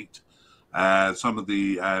to meet some of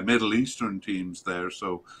the Middle Eastern teams there.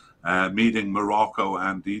 So meeting Morocco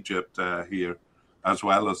and Egypt here, as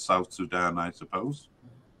well as South Sudan, I suppose.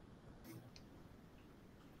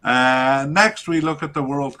 Next, we look at the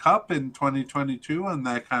World Cup in 2022 and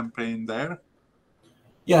their campaign there.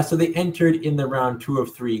 Yeah, so they entered in the round 2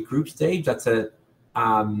 of 3 group stage. That's a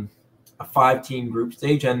 5-team group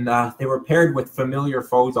stage, and they were paired with familiar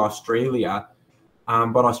foes Australia.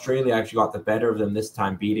 But Australia actually got the better of them this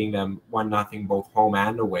time, beating them 1-0 both home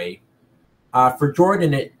and away. For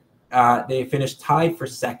Jordan, they finished tied for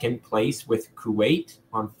second place with Kuwait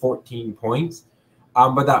on 14 points,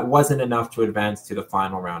 but that wasn't enough to advance to the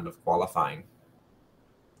final round of qualifying.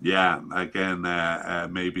 Yeah, again,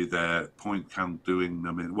 maybe the point count doing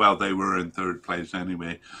them in. Well, they were in third place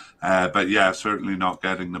anyway. But yeah, certainly not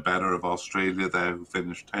getting the better of Australia there, who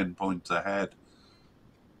finished 10 points ahead.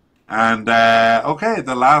 And okay,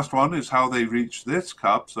 the last one is how they reached this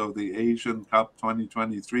cup. So the Asian Cup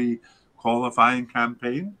 2023 qualifying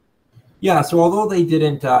campaign. Yeah, so although they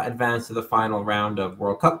didn't advance to the final round of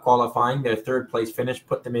World Cup qualifying, their third place finish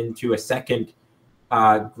put them into a second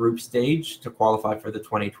group stage to qualify for the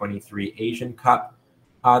 2023 Asian Cup.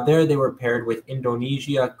 There they were paired with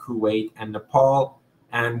Indonesia, Kuwait, and Nepal,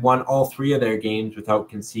 and won all 3 of their games without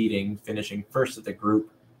conceding, finishing first of the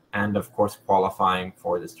group, and of course qualifying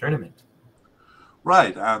for this tournament.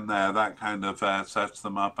 Right, and that kind of sets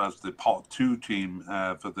them up as the pot 2 team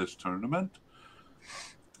for this tournament.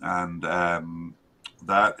 And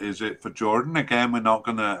that is it for Jordan. Again, we're not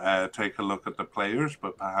going to take a look at the players,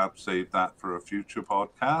 but perhaps save that for a future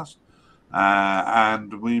podcast.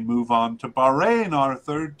 And we move on to Bahrain, our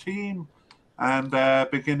third team, and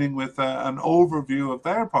beginning with an overview of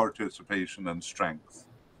their participation and strength.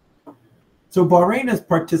 So Bahrain has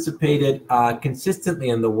participated consistently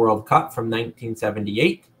in the World Cup from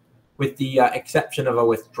 1978, with the exception of a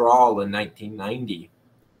withdrawal in 1990.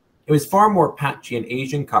 It was far more patchy in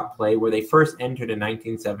Asian Cup play, where they first entered in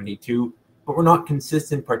 1972, but were not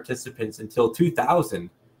consistent participants until 2000,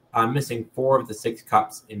 missing 4 of the 6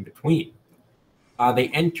 cups in between. They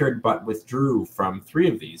entered but withdrew from 3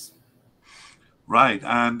 of these. Right,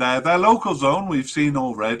 and their local zone we've seen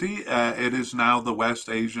already. It is now the West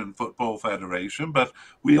Asian Football Federation, but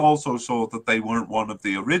we also saw that they weren't one of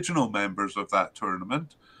the original members of that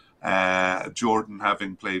tournament, Jordan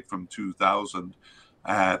having played from 2000.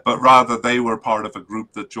 But rather they were part of a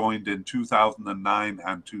group that joined in 2009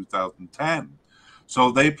 and 2010.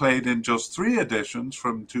 So they played in just 3 editions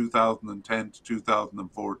from 2010 to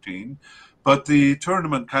 2014. But the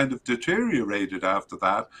tournament kind of deteriorated after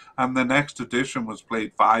that, and the next edition was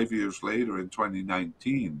played 5 years later in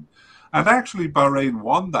 2019. And actually, Bahrain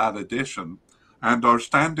won that edition and are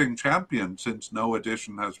standing champion since no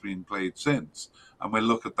edition has been played since. And we'll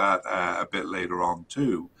look at that a bit later on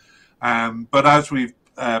too. But as we've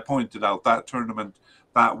pointed out, that tournament,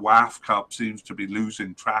 that WAF Cup, seems to be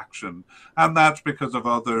losing traction. And that's because of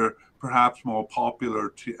other, perhaps more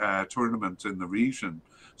popular tournaments in the region.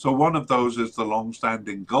 So one of those is the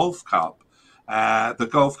long-standing Gulf Cup. The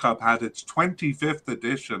Gulf Cup had its 25th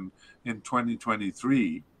edition in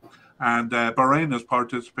 2023. And Bahrain has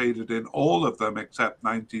participated in all of them except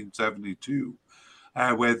 1972,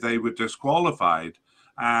 where they were disqualified.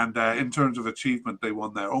 And in terms of achievement, they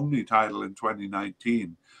won their only title in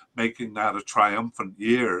 2019, making that a triumphant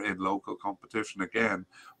year in local competition again.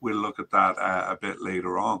 We'll look at that a bit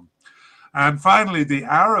later on. And finally, the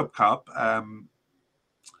Arab Cup,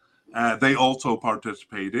 they also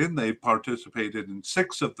participate in. They've participated in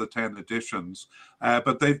 6 of the 10 editions,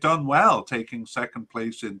 but they've done well, taking second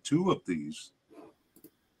place in 2 of these.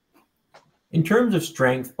 In terms of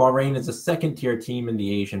strength, Bahrain is a second-tier team in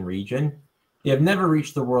the Asian region. They have never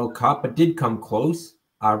reached the World Cup, but did come close,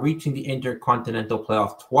 reaching the Intercontinental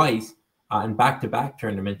Playoff twice in back-to-back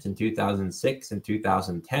tournaments in 2006 and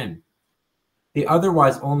 2010. They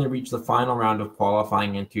otherwise only reached the final round of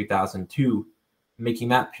qualifying in 2002, making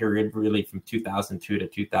that period really from 2002 to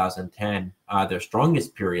 2010 their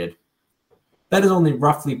strongest period. That is only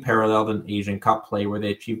roughly paralleled in Asian Cup play, where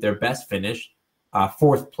they achieved their best finish,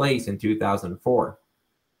 4th place in 2004.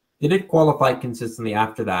 They did qualify consistently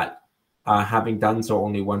after that, having done so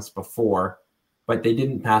only once before, but they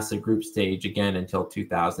didn't pass the group stage again until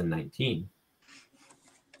 2019.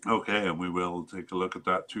 Okay, and we will take a look at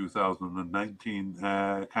that 2019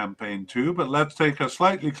 campaign too, but let's take a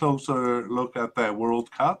slightly closer look at their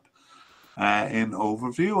World Cup in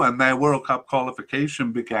overview. And their World Cup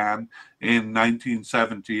qualification began in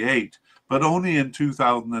 1978, but only in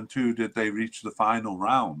 2002 did they reach the final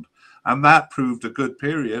round. And that proved a good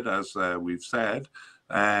period, as we've said,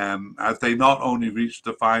 as they not only reached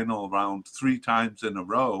the final round 3 times in a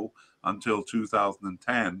row until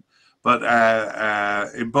 2010, but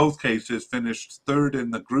in both cases finished 3rd in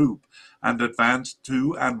the group and advanced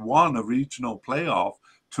to and won a regional playoff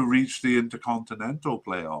to reach the Intercontinental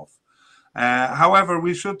Playoff. However,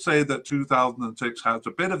 we should say that 2006 has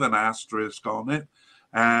a bit of an asterisk on it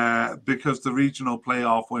because the regional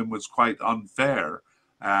playoff win was quite unfair.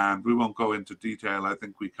 And we won't go into detail. I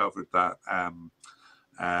think we covered that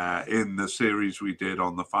in the series we did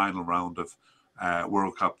on the final round of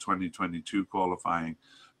World Cup 2022 qualifying.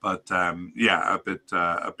 But yeah, a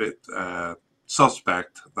bit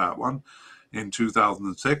suspect, that one, in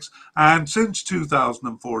 2006. And since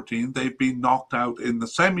 2014, they've been knocked out in the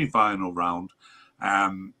semi-final round.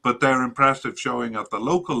 But their impressive showing at the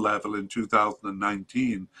local level in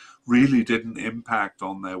 2019 really didn't impact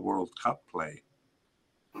on their World Cup play.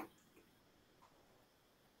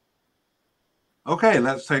 Okay,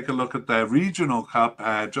 let's take a look at their regional cup,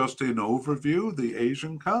 just in overview, the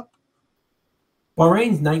Asian Cup.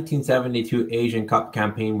 Bahrain's 1972 Asian Cup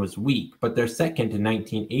campaign was weak, but their second in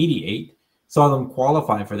 1988 saw them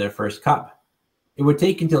qualify for their first cup. It would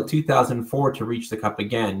take until 2004 to reach the cup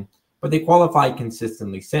again, but they qualified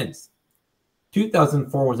consistently since.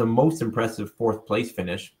 2004 was a most impressive 4th place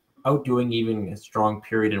finish, outdoing even a strong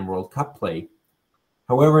period in World Cup play.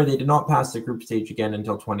 However, they did not pass the group stage again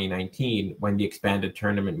until 2019, when the expanded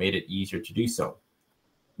tournament made it easier to do so.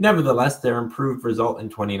 Nevertheless, their improved result in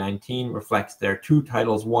 2019 reflects their 2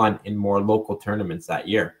 titles won in more local tournaments that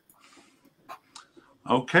year.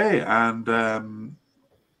 Okay, and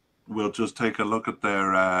we'll just take a look at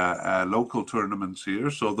their local tournaments here.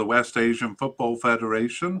 So the West Asian Football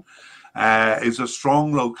Federation is a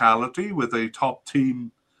strong locality with a top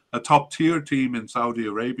tier team in Saudi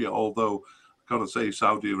Arabia, although got to say,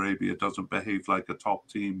 Saudi Arabia doesn't behave like a top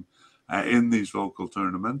team in these local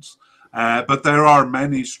tournaments. But there are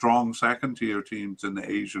many strong second-tier teams in the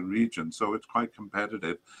Asian region, so it's quite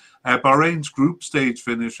competitive. Bahrain's group stage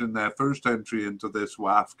finish in their first entry into this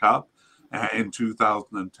WAF Cup in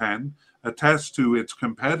 2010 attests to its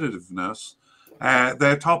competitiveness.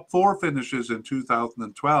 Their top four finishes in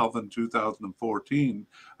 2012 and 2014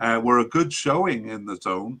 were a good showing in the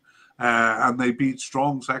zone, and they beat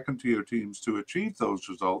strong second-tier teams to achieve those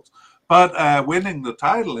results. But winning the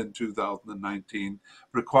title in 2019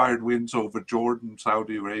 required wins over Jordan,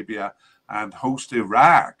 Saudi Arabia, and host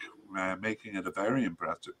Iraq, making it a very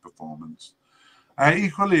impressive performance.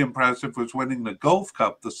 Equally impressive was winning the Gulf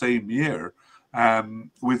Cup the same year,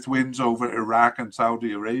 with wins over Iraq and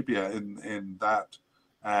Saudi Arabia in that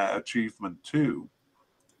achievement too.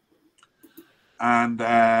 And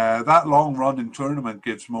that long-running tournament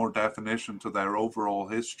gives more definition to their overall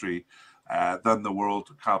history than the World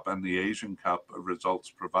Cup and the Asian Cup results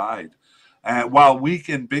provide. While weak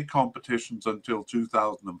in big competitions until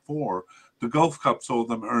 2004, the Gulf Cup saw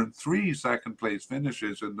them earn 3 second-place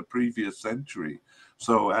finishes in the previous century.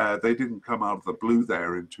 So they didn't come out of the blue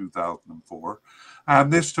there in 2004.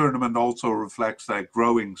 And this tournament also reflects their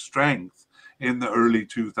growing strength in the early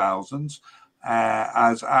 2000s,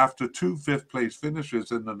 as after 2 fifth-place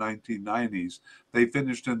finishes in the 1990s, they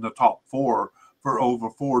finished in the top 4 for over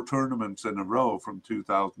 4 tournaments in a row from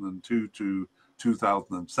 2002 to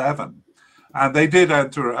 2007. And they did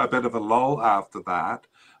enter a bit of a lull after that,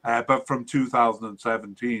 but from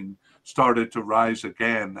 2017 started to rise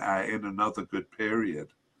again in another good period.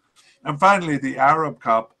 And finally, the Arab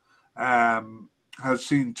Cup has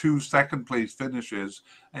seen 2 second-place finishes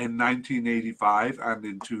in 1985 and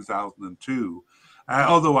in 2002.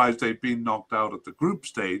 Otherwise, they've been knocked out at the group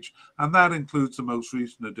stage, and that includes the most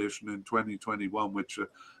recent edition in 2021, which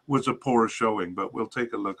was a poor showing, but we'll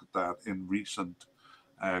take a look at that in recent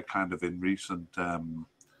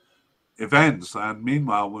events. And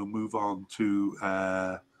meanwhile, we'll move on to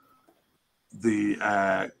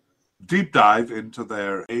the deep dive into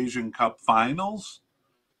their Asian Cup finals.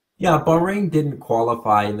 Yeah, Bahrain didn't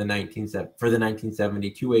qualify in the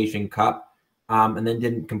 1972 Asian Cup, and then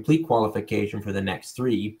didn't complete qualification for the next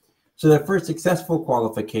 3. So their first successful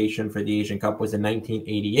qualification for the Asian Cup was in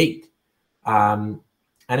 1988. And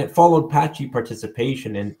it followed patchy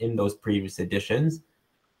participation in those previous editions.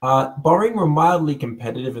 Bahrain were mildly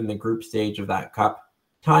competitive in the group stage of that cup,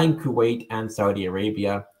 tying Kuwait and Saudi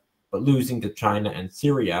Arabia, but losing to China and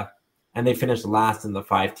Syria, and they finished last in the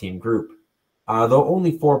 5-team group, though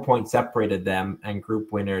only 4 points separated them and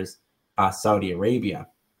group winners Saudi Arabia.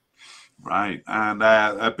 Right, and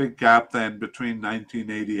a big gap then between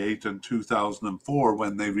 1988 and 2004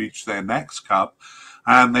 when they reached their next cup,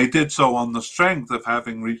 and they did so on the strength of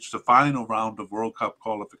having reached the final round of World Cup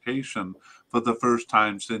qualification for the first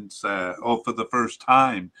time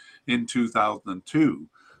in 2002.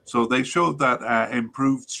 So they showed that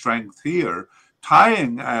improved strength here,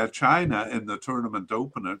 tying China in the tournament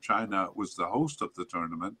opener. China was the host of the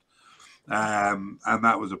tournament, and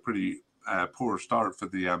that was a pretty poor start for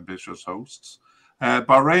the ambitious hosts.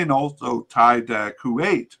 Bahrain also tied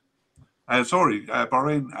Kuwait.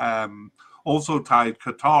 Bahrain also tied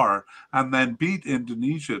Qatar and then beat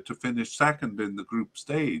Indonesia to finish second in the group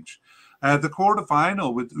stage. The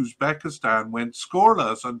quarterfinal with Uzbekistan went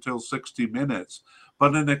scoreless until 60 minutes,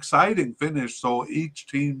 but an exciting finish saw each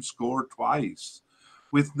team score twice.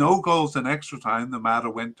 With no goals in extra time, the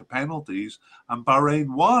matter went to penalties, and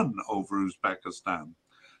Bahrain won over Uzbekistan.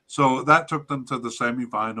 So that took them to the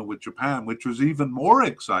semi-final with Japan, which was even more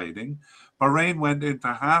exciting. Bahrain went into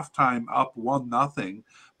halftime up 1-0,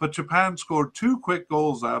 but Japan scored 2 quick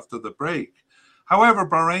goals after the break. However,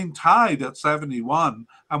 Bahrain tied at 71,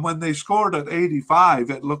 and when they scored at 85,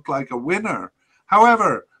 it looked like a winner.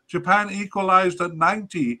 However, Japan equalized at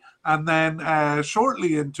 90, and then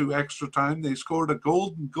shortly into extra time, they scored a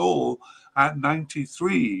golden goal at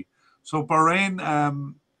 93. So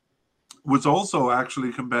Bahrain was also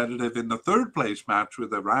actually competitive in the 3rd place match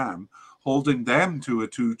with Iran, holding them to a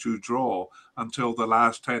 2-2 draw until the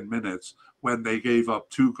last 10 minutes when they gave up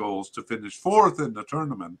 2 goals to finish 4th in the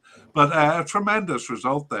tournament. But a tremendous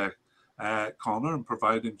result there, Connor, and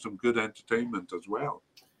providing some good entertainment as well.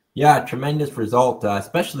 Yeah, tremendous result,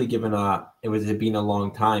 especially given it had been a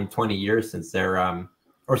long time, 20 years since their,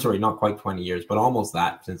 or sorry, not quite 20 years, but almost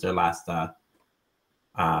that since their last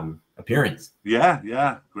appearance.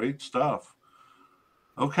 Yeah, great stuff.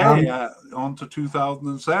 Okay, on to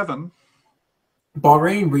 2007.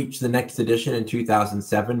 Bahrain reached the next edition in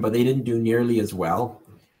 2007, but they didn't do nearly as well.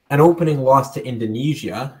 An opening loss to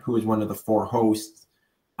Indonesia, who was one of the 4 hosts,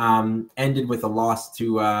 ended with a loss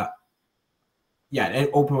to it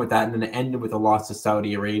opened with that, and then it ended with a loss to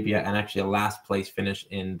Saudi Arabia and actually a last place finish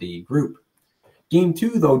in the group. Game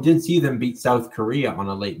 2, though, did see them beat South Korea on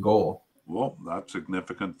a late goal. Well, that's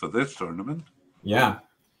significant for this tournament. Yeah.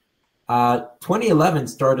 2011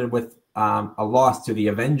 started with a loss to the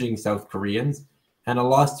avenging South Koreans, and a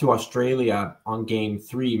loss to Australia on Game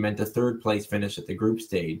 3 meant a third-place finish at the group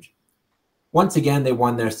stage. Once again, they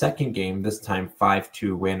won their second game, this time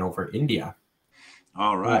 5-2 win over India.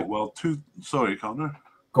 All right. Sorry, Connor.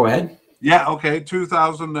 Go ahead. Yeah, okay.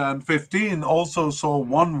 2015 also saw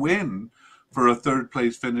one win for a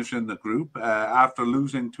third-place finish in the group. After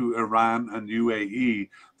losing to Iran and UAE,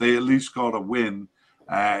 they at least got a win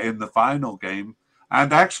in the final game.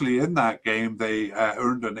 And actually, in that game, they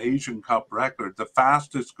earned an Asian Cup record, the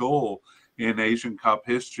fastest goal in Asian Cup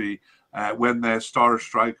history, when their star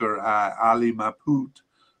striker, Ali Mapout,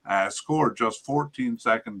 scored just 14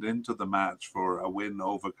 seconds into the match for a win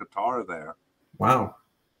over Qatar there. Wow.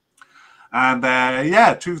 And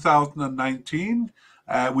 2019,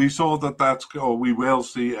 we saw we will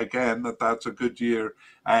see again that's a good year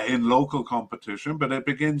in local competition, but it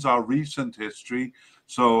begins our recent history.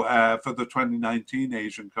 So for the 2019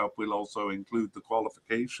 Asian Cup, we'll also include the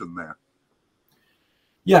qualification there.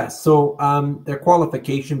 Yeah, so their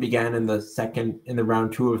qualification began in the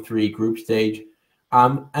round 2 of 3 group stage.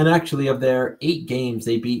 And actually, of their 8 games,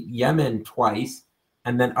 they beat Yemen twice,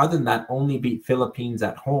 and then other than that, only beat Philippines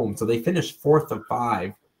at home. So they finished 4th of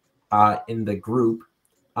 5 in the group.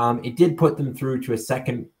 It did put them through to a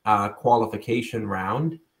second qualification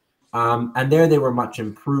round, and there they were much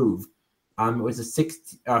improved. It was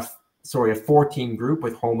a 14 group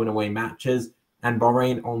with home and away matches, and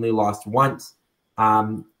Bahrain only lost once,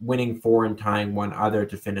 winning 4 and tying 1 other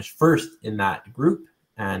to finish first in that group,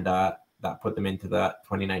 and that put them into the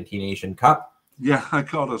 2019 Asian Cup. Yeah, I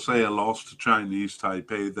gotta say, a loss to Chinese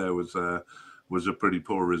Taipei there was a pretty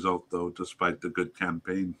poor result, though, despite the good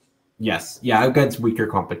campaign. Yes, yeah, against weaker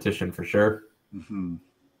competition for sure. Mm-hmm.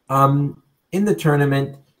 In the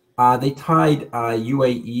tournament, they tied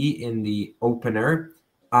UAE in the opener,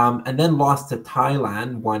 and then lost to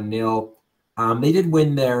Thailand 1-0. They did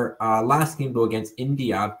win their last game, though, against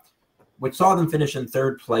India, which saw them finish in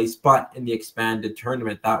 3rd place, but in the expanded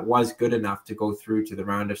tournament, that was good enough to go through to the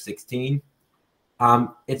round of 16.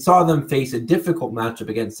 It saw them face a difficult matchup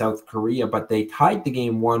against South Korea, but they tied the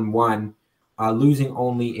game 1-1, losing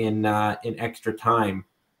only in extra time,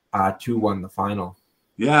 2-1 the final.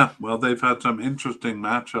 Yeah, well, they've had some interesting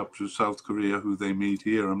matchups with South Korea, who they meet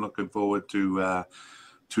here. I'm looking forward to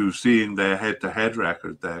seeing their head-to-head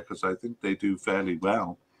record there, because I think they do fairly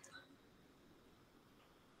well.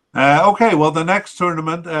 Well, the next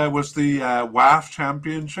tournament was the WAF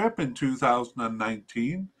Championship in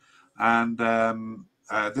 2019, and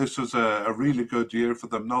this was a really good year for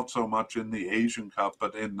them, not so much in the Asian Cup,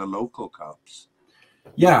 but in the local cups.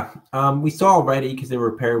 Yeah, we saw already, because they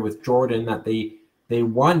were paired with Jordan, that they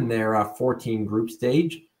won their 14 group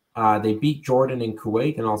stage. They beat Jordan and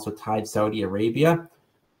Kuwait and also tied Saudi Arabia.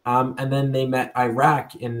 And then they met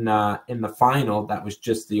Iraq in the final. That was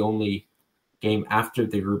just the only game after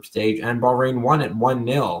the group stage, and Bahrain won it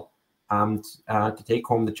 1-0 to take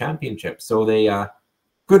home the championship. So they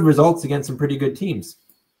good results against some pretty good teams.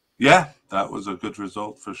 Yeah, that was a good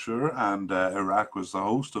result for sure, and Iraq was the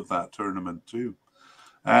host of that tournament too.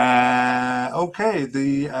 I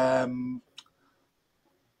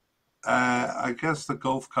guess the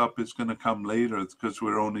Gulf Cup is going to come later because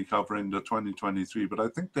we're only covering the 2023, but I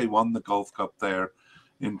think they won the Gulf Cup there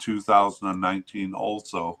in 2019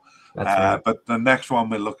 also. That's right. But the next one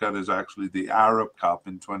we'll look at is actually the Arab Cup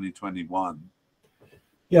in 2021.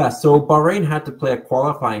 Yeah, so Bahrain had to play a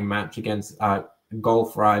qualifying match against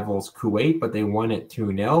Gulf rivals Kuwait, but they won it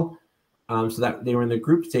 2-0. So that they were in the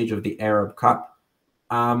group stage of the Arab Cup.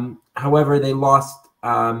 However, they lost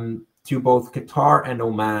to both Qatar and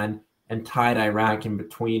Oman and tied Iraq in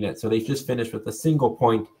between it. So they just finished with a single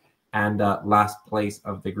point and last place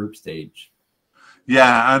of the group stage.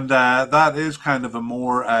 Yeah, and that is kind of a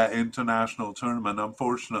more international tournament.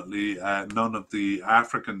 Unfortunately, none of the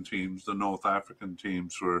African teams, the North African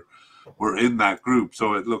teams, were in that group.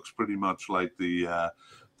 So it looks pretty much like the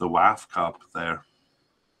WAF Cup there.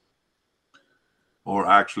 Or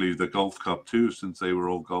actually the Gulf Cup too, since they were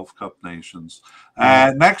all Gulf Cup nations.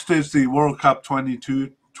 Next is the World Cup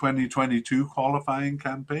 2022 qualifying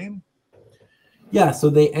campaign. Yeah, so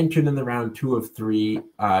they entered in the round 2 of 3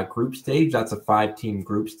 group stage. That's a 5-team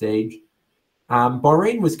group stage.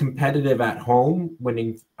 Bahrain was competitive at home,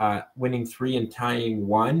 winning 3 and tying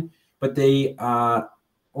 1, but they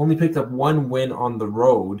only picked up 1 win on the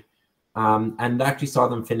road. and actually saw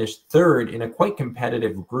them finish third in a quite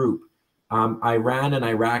competitive group. Iran and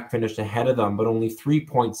Iraq finished ahead of them, but only 3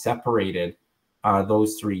 points separated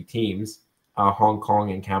those three teams, Hong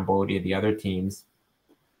Kong and Cambodia, the other teams.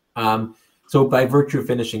 So by virtue of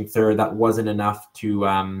finishing third, that wasn't enough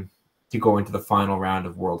to go into the final round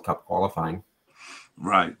of World Cup qualifying.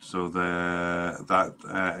 Right, so that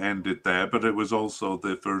ended there, but it was also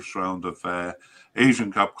the first round of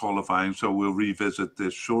Asian Cup qualifying, so we'll revisit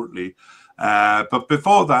this shortly. But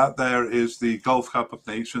before that, there is the Gulf Cup of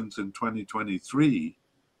Nations in 2023.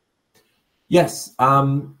 Yes,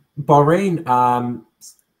 Bahrain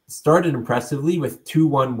started impressively with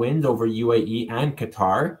 2-1 wins over UAE and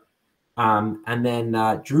Qatar, and then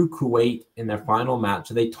drew Kuwait in their final match.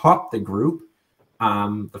 So they topped the group.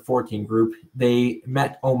 The 14 group. They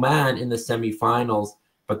met Oman in the semifinals,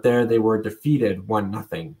 but there they were defeated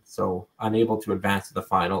 1-0, so unable to advance to the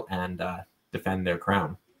final and defend their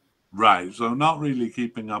crown. Right, so not really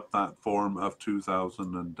keeping up that form of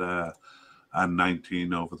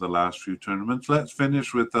 2019 over the last few tournaments. Let's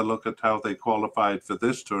finish with a look at how they qualified for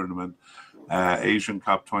this tournament, Asian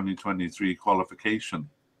Cup 2023 qualification.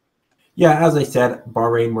 Yeah, as I said,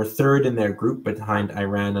 Bahrain were third in their group behind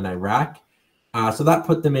Iran and Iraq. So that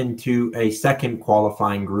put them into a second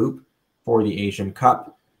qualifying group for the Asian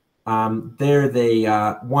Cup. There they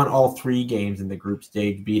won all three games in the group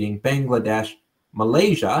stage, beating Bangladesh,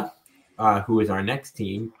 Malaysia, who is our next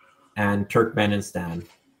team, and Turkmenistan.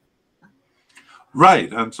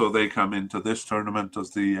 Right, and so they come into this tournament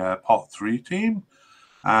as the pot 3 team.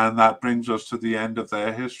 And that brings us to the end of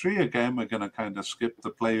their history. Again, we're going to kind of skip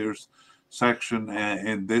the players section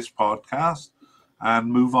in this podcast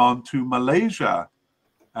and move on to Malaysia,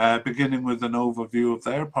 beginning with an overview of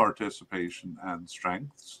their participation and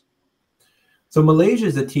strengths. So Malaysia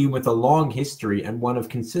is a team with a long history and one of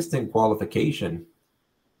consistent qualification.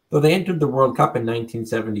 Though they entered the World Cup in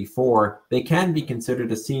 1974, they can be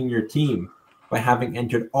considered a senior team by having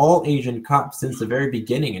entered all Asian Cups since the very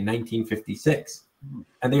beginning in 1956.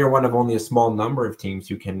 And they are one of only a small number of teams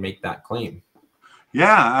who can make that claim.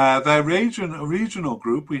 Yeah, the regional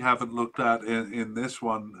group we haven't looked at in this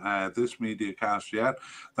one, this media cast yet.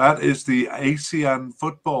 That is the ASEAN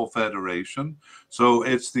Football Federation. So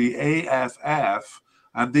it's the AFF,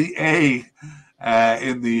 and the A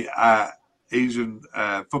in the Asian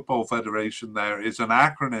Football Federation there is an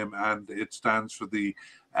acronym, and it stands for the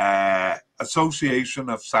Association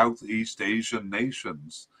of Southeast Asian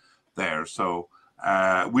Nations there. So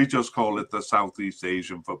we just call it the Southeast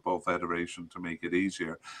Asian Football Federation to make it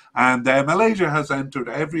easier. And Malaysia has entered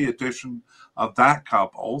every edition of that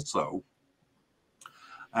cup also.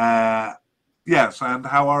 Yes, and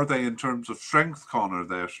how are they in terms of strength, Connor,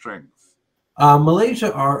 their strength?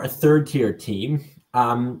 Malaysia are a third-tier team,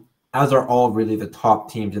 as are all really the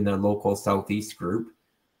top teams in their local Southeast group.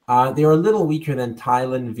 They are a little weaker than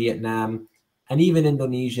Thailand, Vietnam, and even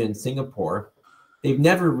Indonesia and Singapore. They've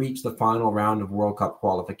never reached the final round of World Cup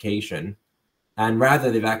qualification, and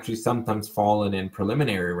rather they've actually sometimes fallen in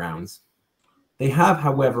preliminary rounds. They have,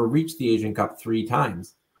 however, reached the Asian Cup 3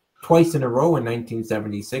 times, twice in a row in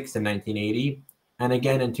 1976 and 1980, and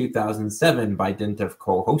again in 2007 by dint of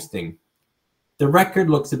co-hosting. The record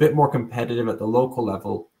looks a bit more competitive at the local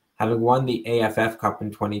level, having won the AFF Cup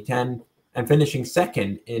in 2010 and finishing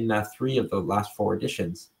second in 3 of the last 4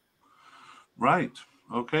 editions. Right.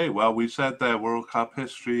 Okay, well, we said their World Cup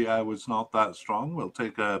history was not that strong. We'll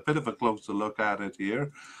take a bit of a closer look at it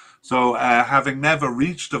here. So, having never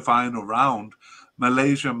reached a final round,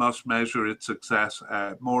 Malaysia must measure its success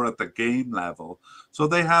more at the game level. So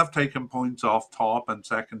they have taken points off top and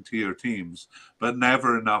second-tier teams, but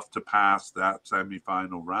never enough to pass that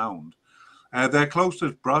semi-final round. Their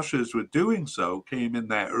closest brushes with doing so came in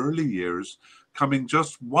their early years, coming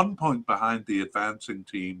just 1 point behind the advancing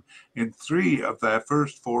team in 3 of their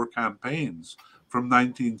first 4 campaigns from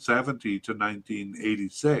 1970 to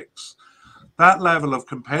 1986. That level of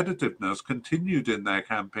competitiveness continued in their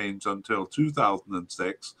campaigns until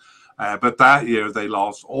 2006, but that year they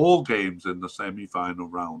lost all games in the semi-final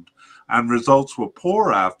round, and results were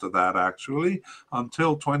poor after that actually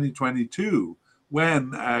until 2022.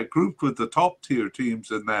 When grouped with the top-tier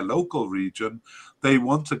teams in their local region, they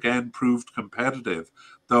once again proved competitive,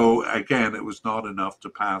 though, again, it was not enough to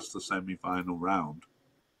pass the semi-final round.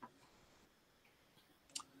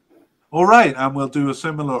 All right, and we'll do a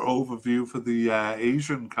similar overview for the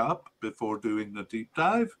Asian Cup before doing the deep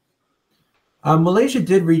dive. Malaysia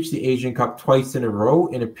did reach the Asian Cup twice in a row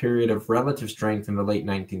in a period of relative strength in the late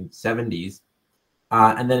 1970s.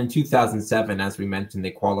 And then in 2007, as we mentioned,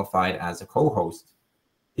 they qualified as a co-host.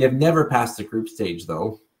 They have never passed the group stage,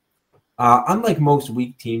 though. Unlike most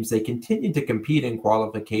weak teams, they continued to compete in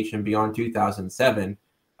qualification beyond 2007,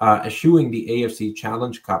 eschewing the AFC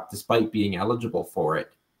Challenge Cup despite being eligible for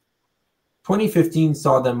it. 2015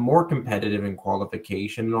 saw them more competitive in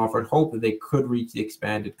qualification and offered hope that they could reach the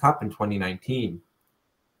expanded cup in 2019.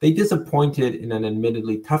 They disappointed in an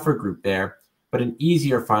admittedly tougher group there, but an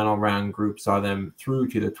easier final round group saw them through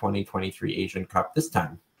to the 2023 Asian Cup this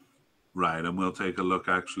time. Right, and we'll take a look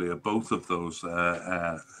actually at both of those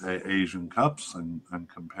Asian Cups and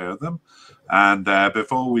compare them. And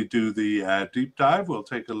before we do the deep dive, we'll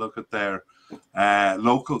take a look at their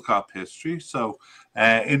local cup history. So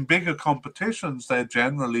in bigger competitions, they're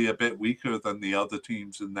generally a bit weaker than the other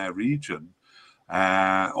teams in their region.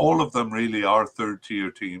 All of them really are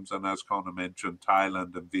third-tier teams, and as Connor mentioned,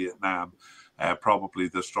 Thailand and Vietnam probably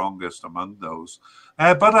the strongest among those.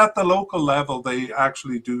 But at the local level, they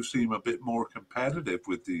actually do seem a bit more competitive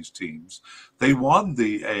with these teams. They won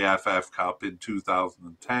the AFF Cup in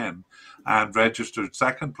 2010 and registered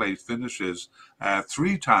second-place finishes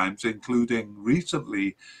 3 times, including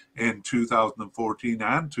recently in 2014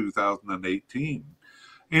 and 2018.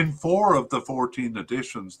 In 4 of the 14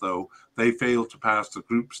 editions, though, they failed to pass the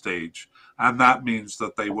group stage, and that means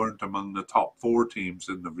that they weren't among the top 4 teams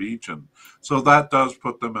in the region. So that does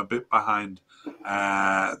put them a bit behind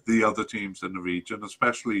the other teams in the region,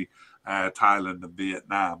 especially Thailand and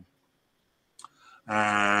Vietnam.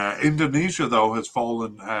 Indonesia, though, has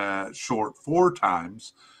fallen short 4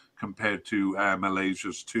 times compared to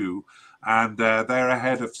Malaysia's 2, and they're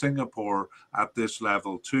ahead of Singapore at this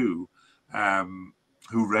level too.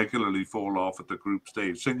 Who regularly fall off at the group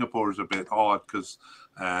stage. Singapore is a bit odd because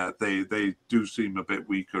they do seem a bit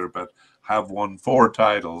weaker, but have won 4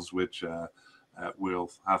 titles, which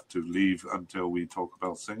we'll have to leave until we talk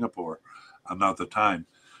about Singapore another time.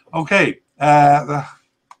 Okay,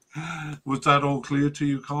 was that all clear to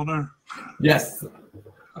you, Connor? Yes.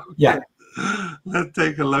 Yeah. Let's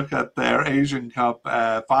take a look at their Asian Cup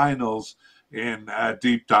finals in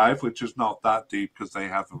deep dive, which is not that deep because they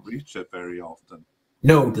haven't reached it very often.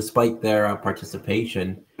 No, despite their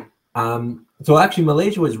participation. So actually,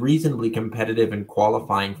 Malaysia was reasonably competitive in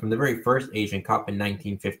qualifying from the very first Asian Cup in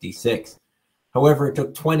 1956. However, it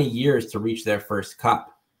took 20 years to reach their first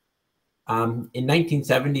cup. In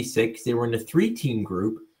 1976, they were in a 3-team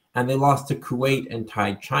group, and they lost to Kuwait and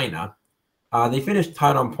tied China. They finished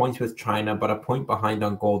tied on points with China, but a point behind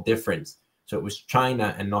on goal difference. So it was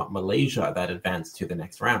China and not Malaysia that advanced to the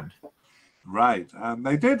next round. Right, and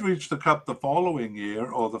they did reach the cup the following year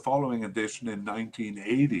or the following edition in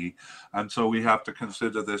 1980, and so we have to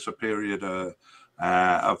consider this a period of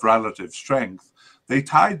relative strength. They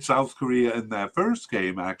tied South Korea in their first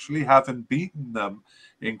game, actually, having beaten them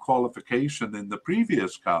in qualification in the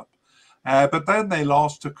previous cup. But then they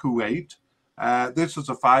lost to Kuwait. This is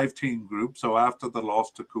a 5-team group, so after the loss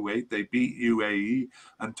to Kuwait, they beat UAE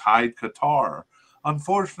and tied Qatar.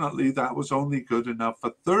 Unfortunately, that was only good enough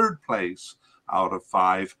for 3rd place out of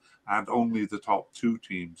 5, and only the top 2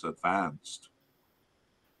 teams advanced.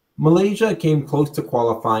 Malaysia came close to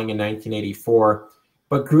qualifying in 1984,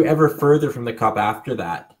 but grew ever further from the cup after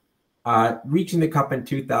that. Reaching the cup in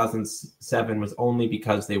 2007 was only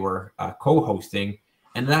because they were co-hosting,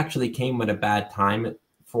 and it actually came at a bad time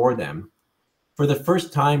for them. For the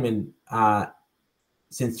first time in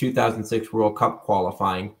since 2006 World Cup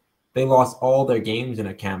qualifying, they lost all their games in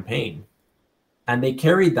a campaign. And they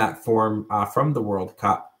carried that form from the World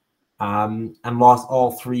Cup and lost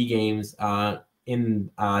all 3 games in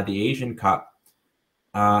the Asian Cup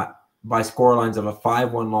by scorelines of a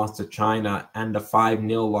 5-1 loss to China and a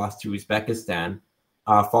 5-0 loss to Uzbekistan,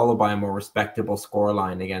 followed by a more respectable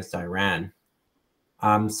scoreline against Iran.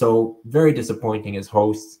 So very disappointing as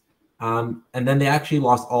hosts. And then they actually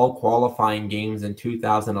lost all qualifying games in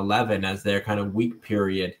 2011 as their kind of weak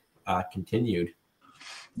period continued.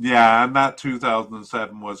 Yeah, and that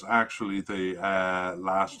 2007 was actually the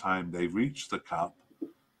last time they reached the cup.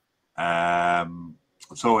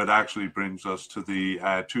 So it actually brings us to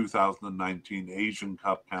the 2019 Asian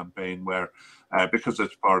Cup campaign where, because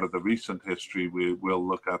it's part of the recent history, we will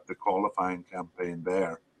look at the qualifying campaign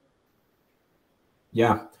there.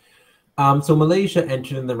 Yeah. So Malaysia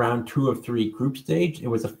entered in the round 2 of 3 group stage. It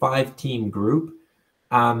was a 5-team group.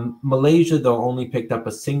 Malaysia, though, only picked up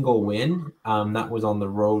a single win. That was on the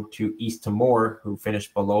road to East Timor, who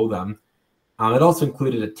finished below them. It also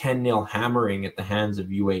included a 10-0 hammering at the hands of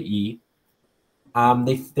UAE.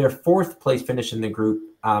 Their 4th place finish in the group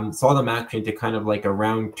saw them actually into kind of like a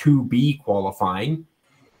round 2B qualifying,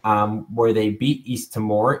 where they beat East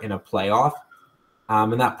Timor in a playoff.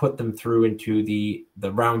 And that put them through into the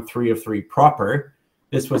round 3 of 3 proper.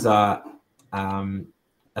 This was a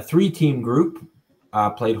a 3-team group,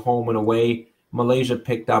 played home and away. Malaysia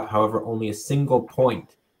picked up, however, only a single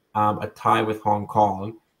point, a tie with Hong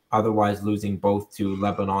Kong, otherwise losing both to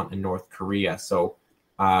Lebanon and North Korea. So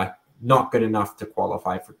not good enough to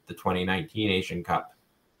qualify for the 2019 Asian Cup.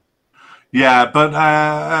 Yeah, but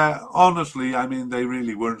honestly, I mean, they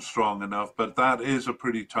really weren't strong enough. But that is a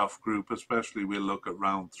pretty tough group, especially we'll look at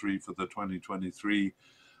round 3 for the 2023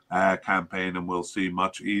 campaign, and we'll see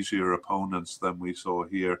much easier opponents than we saw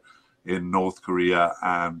here in North Korea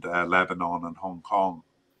and Lebanon and Hong Kong.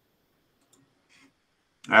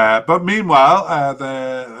 But meanwhile,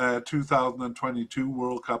 the 2022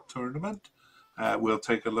 World Cup tournament, we'll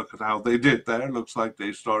take a look at how they did there. Looks like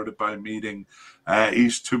they started by meeting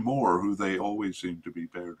East Timor, who they always seem to be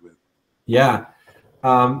paired with. Yeah.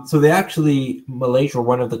 So they actually, Malaysia were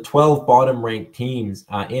one of the 12 bottom-ranked teams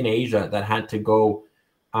in Asia that had to go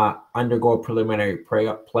undergo a preliminary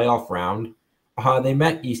playoff round. They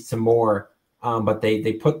met East Timor, but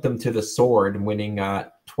they put them to the sword, winning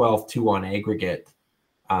 12-2 on aggregate.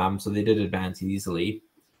 So they did advance easily.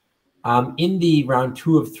 In the round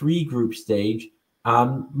 2 of 3 group stage,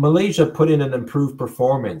 Malaysia put in an improved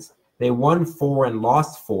performance. They won 4 and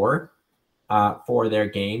lost 4 for their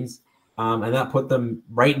games, and that put them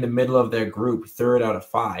right in the middle of their group, 3rd out of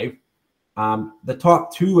 5. The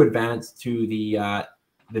top 2 advanced to the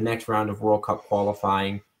next round of World Cup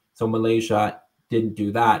qualifying. So Malaysia didn't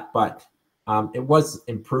do that, but it was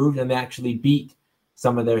improved, and they actually beat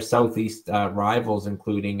some of their Southeast rivals,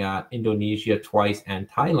 including Indonesia twice and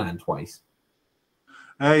Thailand twice.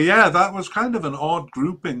 Yeah, that was kind of an odd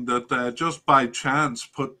grouping that just by chance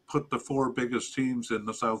put the 4 biggest teams in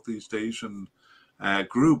the Southeast Asian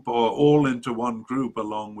group all into one group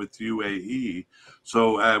along with UAE.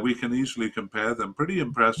 So we can easily compare them. Pretty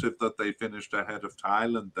impressive that they finished ahead of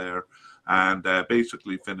Thailand there and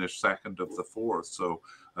basically finished 2nd of the 4th. So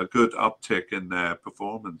a good uptick in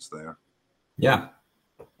performance there. Yeah.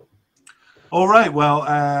 All right. Well,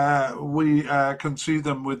 we can see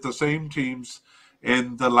them with the same teams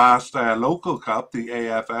in the last local cup, the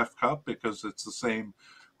AFF Cup, because it's the same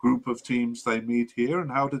group of teams they meet here.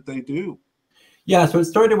 And how did they do? Yeah, so it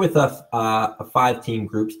started with a 5-team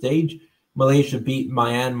group stage. Malaysia beat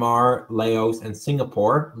Myanmar, Laos, and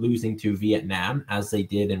Singapore, losing to Vietnam, as they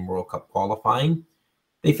did in World Cup qualifying.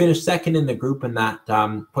 They finished 2nd in the group, and that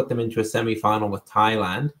put them into a semifinal with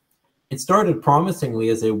Thailand. It started promisingly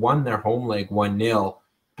as they won their home leg 1-0,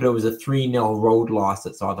 but it was a 3-0 road loss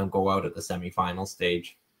that saw them go out at the semifinal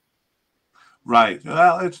stage. Right.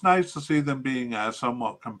 Well, it's nice to see them being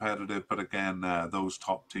somewhat competitive, but again, those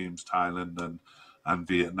top teams, Thailand and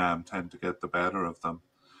Vietnam, tend to get the better of them.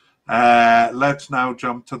 Let's now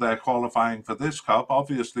jump to their qualifying for this cup.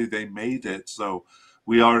 Obviously, they made it, so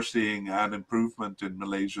we are seeing an improvement in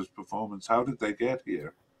Malaysia's performance. How did they get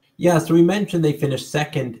here? Yeah, so we mentioned they finished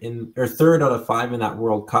 3rd out of 5 in that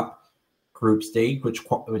World Cup group stage,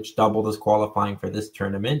 which doubled as qualifying for this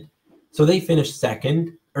tournament. So they finished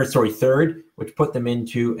 3rd, which put them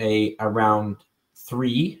into a round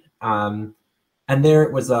 3. And there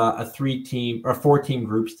it was a 4-team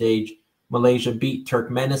group stage. Malaysia beat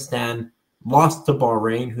Turkmenistan, lost to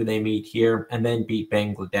Bahrain, who they meet here, and then beat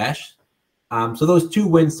Bangladesh. So those 2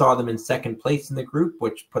 wins saw them in 2nd place in the group,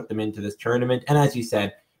 which put them into this tournament. And as you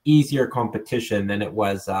said, easier competition than it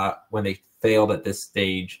was when they failed at this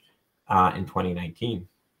stage in 2019.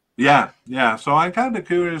 Yeah. So I'm kind of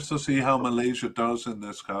curious to see how Malaysia does in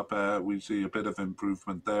this cup. We see a bit of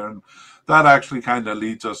improvement there, and that actually kind of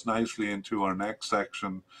leads us nicely into our next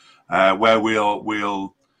section, where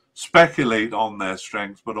we'll speculate on their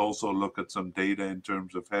strengths, but also look at some data in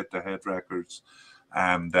terms of head-to-head records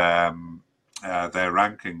and their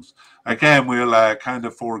rankings. Again, we'll kind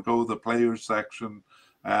of forego the players section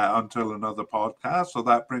until another podcast. So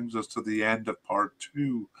that brings us to the end of part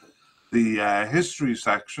 2, the history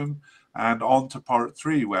section, and on to part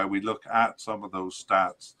 3, where we look at some of those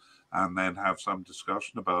stats and then have some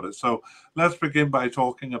discussion about it. So let's begin by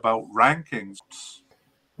talking about rankings.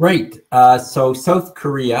 Right. So South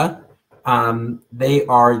Korea, they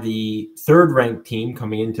are the 3rd ranked team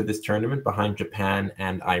coming into this tournament behind Japan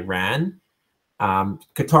and Iran.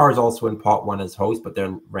 Qatar is also in pot 1 as host, but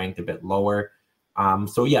they're ranked a bit lower.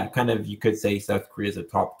 So yeah, kind of you could say South Korea is a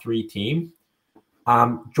top 3 team.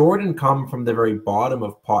 Jordan come from the very bottom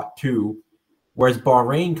of pot 2, whereas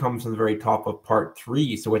Bahrain comes from the very top of part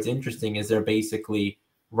 3. So what's interesting is they're basically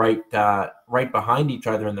right behind each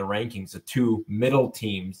other in the rankings. The 2 middle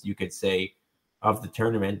teams, you could say, of the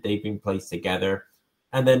tournament, they've been placed together.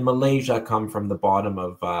 And then Malaysia come from the bottom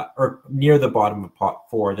of, or near the bottom of pot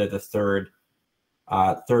 4. They're the third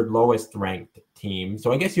lowest ranked team.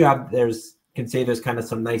 So I guess there's can say there's kind of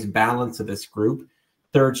some nice balance to this group.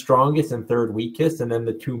 Third strongest and third weakest, and then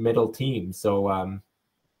the two middle teams. So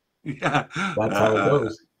Yeah, that's how it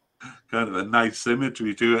goes. kind of a nice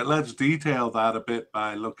symmetry to it. Let's detail that a bit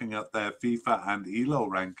by looking at their FIFA and ELO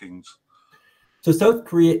rankings. So South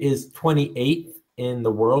Korea is 28th in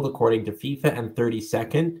the world according to FIFA and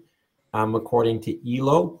 32nd according to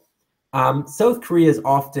ELO. South Korea is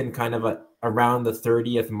often kind of around the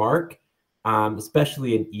 30th mark,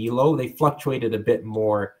 especially in ELO. They fluctuated a bit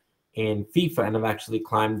more in FIFA and have actually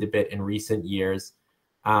climbed a bit in recent years.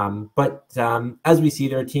 But as we see,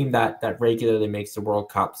 they're a team that regularly makes the World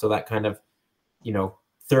Cup. So that kind of,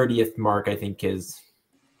 30th mark, I think, is,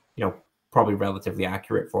 probably relatively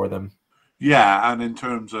accurate for them. Yeah, and in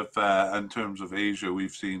terms of Asia,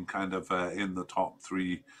 we've seen kind of in the top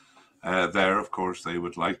three there. Of course, they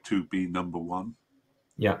would like to be number one.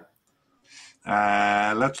 Yeah.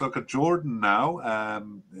 Let's look at Jordan now.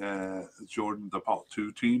 Jordan, the pot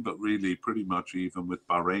two team, but really pretty much even with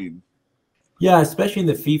Bahrain. Yeah, especially in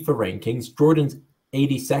the FIFA rankings. Jordan's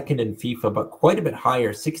 82nd in FIFA, but quite a bit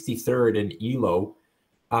higher, 63rd in ELO.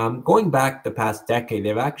 Going back the past decade,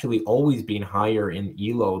 they've actually always been higher in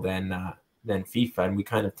ELO than FIFA, and we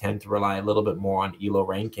kind of tend to rely a little bit more on ELO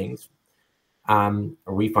rankings,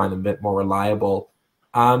 or we find them a bit more reliable.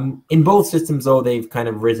 In both systems, though, they've kind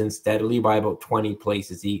of risen steadily by about 20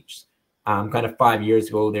 places each. Kind of 5 years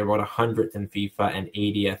ago, they were about 100th in FIFA and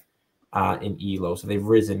 80th in ELO. So they've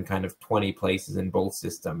risen kind of 20 places in both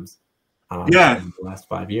systems in the last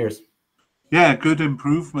 5 years. Yeah, good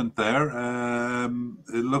improvement there.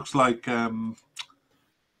 It looks like though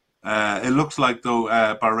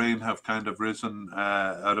Bahrain have kind of risen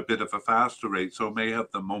at a bit of a faster rate, so may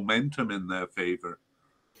have the momentum in their favor.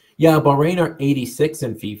 Yeah, Bahrain are 86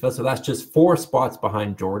 in FIFA, so that's just 4 spots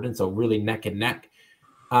behind Jordan, so really neck and neck.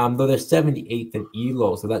 Though they're 78th in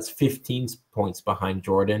ELO, so that's 15 points behind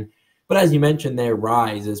Jordan. But as you mentioned, their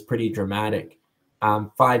rise is pretty dramatic.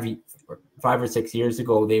 5 or 6 years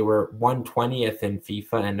ago, they were 120th in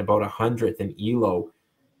FIFA and about 100th in ELO.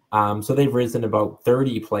 So they've risen about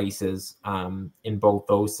 30 places in both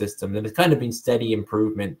those systems. And it's kind of been steady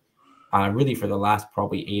improvement really for the last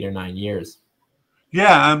probably 8 or 9 years.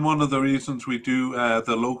 Yeah, and one of the reasons we do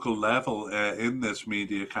the local level in this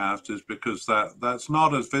media cast is because that's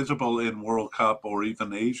not as visible in World Cup or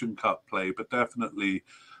even Asian Cup play, but definitely,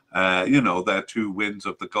 their 2 wins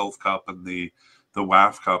of the Gulf Cup and the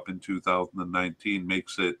WAF Cup in 2019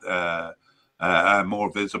 makes it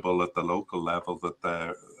more visible at the local level that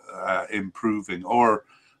they're improving, or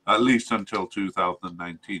at least until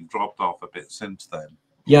 2019, dropped off a bit since then.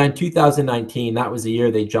 Yeah, in 2019, that was the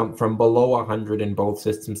year they jumped from below 100 in both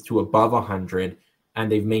systems to above 100,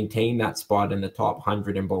 and they've maintained that spot in the top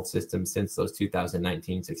 100 in both systems since those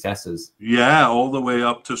 2019 successes. Yeah, all the way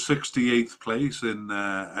up to 68th place in,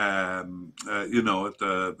 around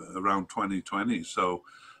 2020. So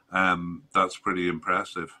that's pretty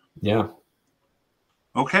impressive. Yeah.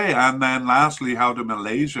 Okay, and then lastly, how do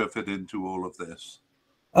Malaysia fit into all of this?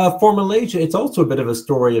 For Malaysia, it's also a bit of a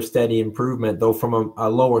story of steady improvement, though from a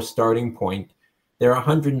lower starting point. They're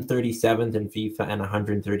 137th in FIFA and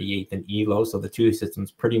 138th in ELO, so the two systems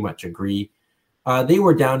pretty much agree. They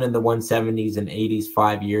were down in the 170s and 80s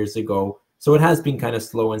 5 years ago, so it has been kind of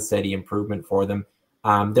slow and steady improvement for them.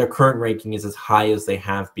 Their current ranking is as high as they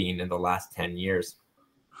have been in the last 10 years.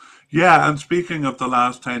 Yeah, and speaking of the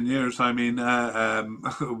last 10 years, I mean,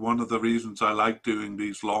 one of the reasons I like doing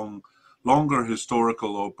these longer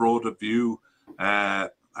historical or broader views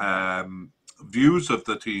of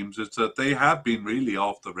the teams is that they have been really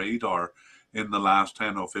off the radar in the last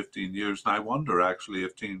 10 or 15 years. And I wonder actually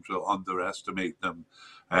if teams will underestimate them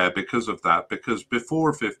because of that. Because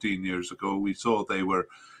before 15 years ago, we saw they were,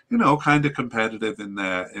 kind of competitive in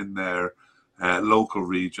their local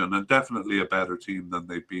region, and definitely a better team than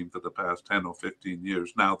they've been for the past 10 or 15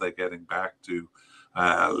 years. Now they're getting back to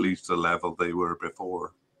at least the level they were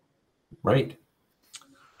before. Right.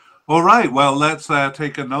 All right. Well, let's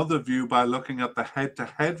take another view by looking at the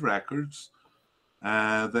head-to-head records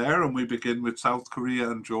there. And we begin with South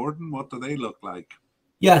Korea and Jordan. What do they look like?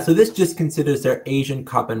 Yeah, so this just considers their Asian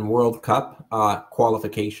Cup and World Cup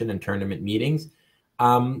qualification and tournament meetings.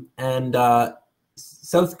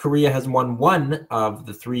 South Korea has won 1 of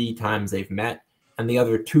the 3 times they've met, and the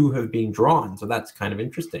other 2 have been drawn. So that's kind of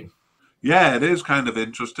interesting. Yeah, it is kind of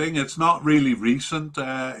interesting. It's not really recent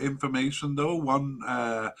information, though. One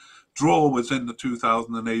draw was in the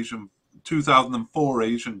 2004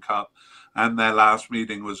 Asian Cup, and their last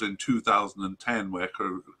meeting was in 2010, where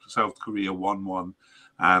South Korea won 1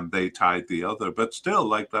 and they tied the other. But still,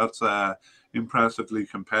 that's impressively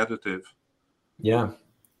competitive. Yeah.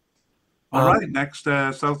 All right, next,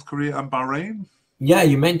 South Korea and Bahrain. Yeah,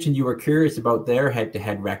 you mentioned you were curious about their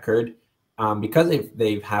head-to-head record because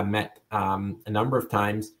they've have met a number of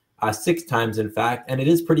times, 6 times in fact, and it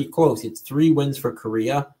is pretty close. It's 3 wins for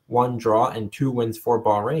Korea, 1 draw, and 2 wins for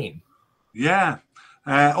Bahrain. Yeah.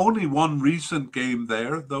 Only one recent game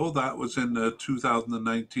there, though. That was in the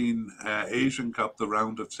 2019 Asian Cup, the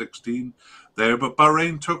round of 16 there. But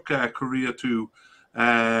Bahrain took Korea to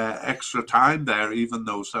extra time there, even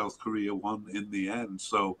though South Korea won in the end.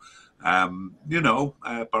 So,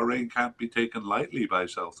 Bahrain can't be taken lightly by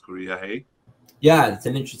South Korea, hey? Yeah, it's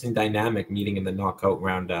an interesting dynamic meeting in the knockout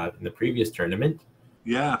round in the previous tournament.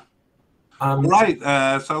 Yeah. All Um, right,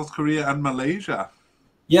 South Korea and Malaysia.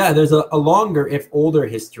 Yeah, there's a longer, if older,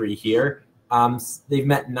 history here. They've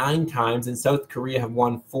met 9 times, and South Korea have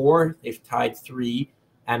won 4. They've tied 3,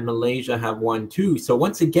 and Malaysia have won 2. So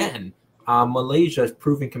once again, Malaysia is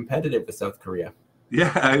proving competitive with South Korea.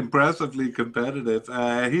 Yeah, impressively competitive.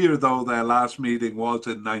 Here, though, their last meeting was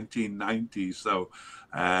in 1990, so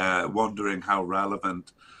wondering how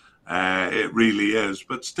relevant it really is.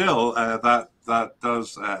 But still, that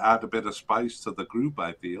does add a bit of spice to the group,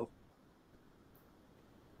 I feel.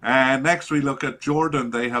 And next, we look at Jordan.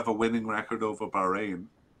 They have a winning record over Bahrain.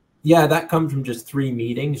 Yeah, that comes from just 3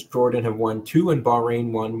 meetings. Jordan have won 2, and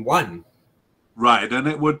Bahrain won 1. Right, and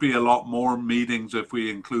it would be a lot more meetings if we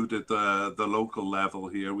included the local level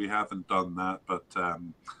here. We haven't done that, but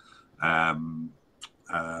I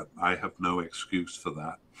have no excuse for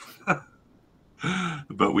that.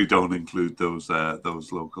 But we don't include those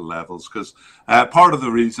local levels because part of the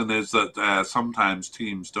reason is that sometimes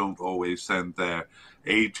teams don't always send their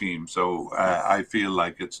A team. So I feel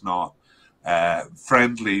like it's not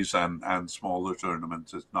friendlies and smaller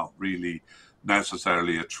tournaments. It's not really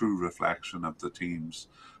necessarily a true reflection of the teams.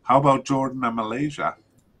 How about Jordan and Malaysia?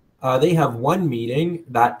 They have 1 meeting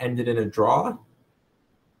that ended in a draw.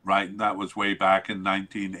 Right, and that was way back in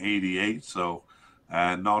 1988. So.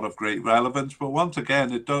 Not of great relevance, but once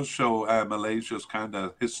again, it does show Malaysia's kind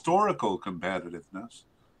of historical competitiveness.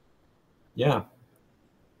 Yeah.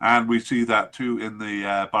 And we see that too in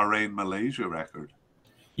the Bahrain-Malaysia record.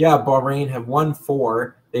 Yeah, Bahrain have won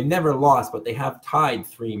 4. They've never lost, but they have tied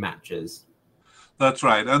 3 matches. That's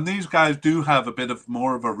right. And these guys do have a bit of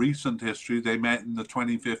more of a recent history. They met in the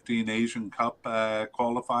 2015 Asian Cup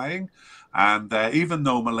qualifying. And even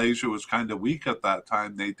though Malaysia was kind of weak at that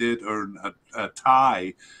time, they did earn a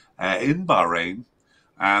tie in Bahrain.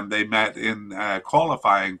 And they met in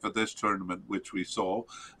qualifying for this tournament, which we saw.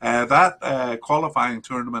 That qualifying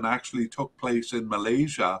tournament actually took place in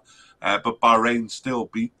Malaysia, but Bahrain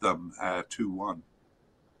still beat them 2-1.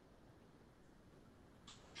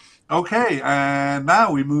 Okay, and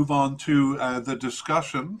now we move on to the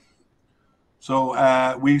discussion. So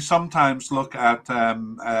we sometimes look at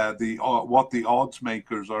what the odds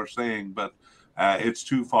makers are saying, but it's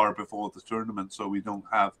too far before the tournament, so we don't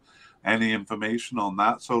have any information on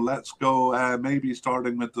that. So let's go maybe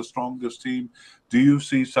starting with the strongest team. Do you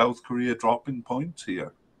see South Korea dropping points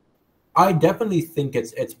here? I definitely think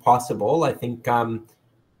it's possible. I think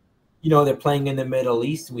they're playing in the Middle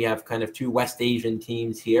East. We have kind of 2 West Asian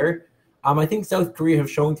teams here. I think South Korea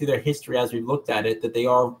have shown through their history, as we've looked at it, that they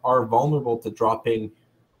are vulnerable to dropping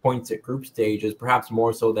points at group stages, perhaps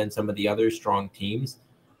more so than some of the other strong teams.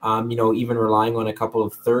 Even relying on a couple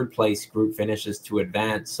of third-place group finishes to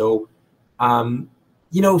advance. So,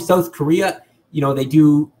 South Korea,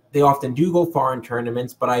 they often do go far in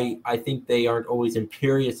tournaments, but I think they aren't always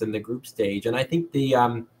imperious in the group stage. And I think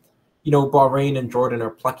Bahrain and Jordan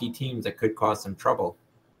are plucky teams that could cause some trouble.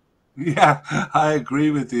 Yeah, I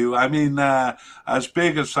agree with you. I mean, as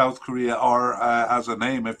big as South Korea are as a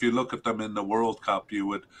name, if you look at them in the World Cup, you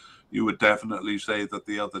would definitely say that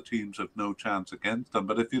the other teams have no chance against them.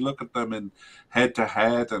 But if you look at them in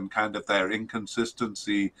head-to-head and kind of their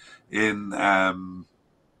inconsistency in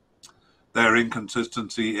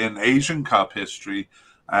Asian Cup history,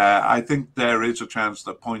 I think there is a chance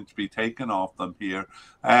that points be taken off them here.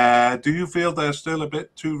 Do you feel they're still a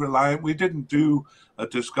bit too reliant? We didn't do a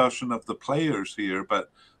discussion of the players here, but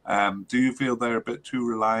do you feel they're a bit too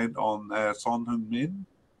reliant on Son Heung-min?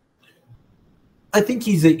 I think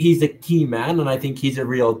he's a key man, and I think he's a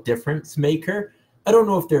real difference maker. I don't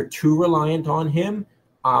know if they're too reliant on him.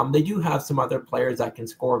 They do have some other players that can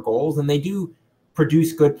score goals, and they do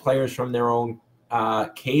produce good players from their own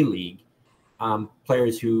K-League.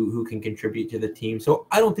 Players who can contribute to the team. So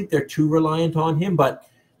I don't think they're too reliant on him, but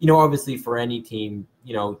obviously for any team,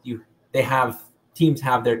 teams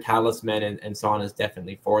have their talisman, and Son is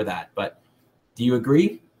definitely for that. But do you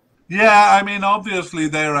agree? Yeah, I mean, obviously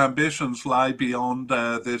their ambitions lie beyond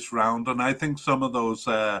this round, and I think some of those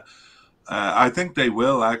I think they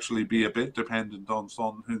will actually be a bit dependent on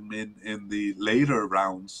Son Heung-min in the later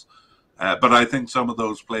rounds. But I think some of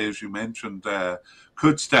those players you mentioned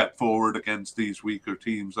could step forward against these weaker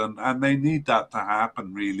teams. And they need that to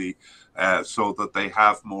happen, really, so that they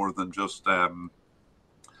have more than just,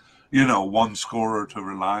 one scorer to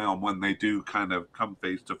rely on when they do kind of come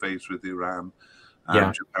face to face with Iran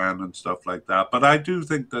and Japan and stuff like that. But I do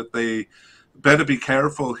think that they better be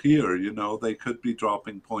careful here. They could be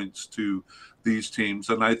dropping points to these teams.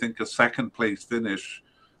 And I think a second place finish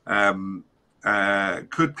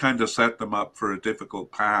could kind of set them up for a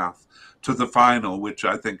difficult path to the final, which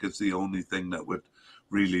I think is the only thing that would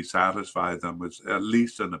really satisfy them, was at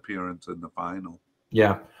least an appearance in the final.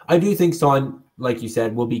 Yeah, I do think Son, like you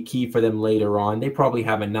said, will be key for them later on. They probably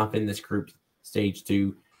have enough in this group stage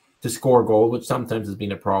to score goal, which sometimes has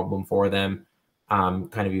been a problem for them,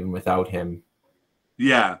 kind of even without him.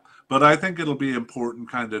 Yeah, but I think it'll be important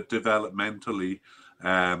kind of developmentally,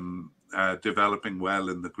 developing well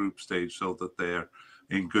in the group stage so that they're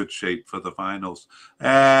in good shape for the finals.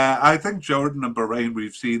 I think Jordan and Bahrain,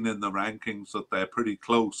 we've seen in the rankings that they're pretty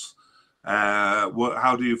close.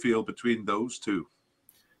 How do you feel between those two?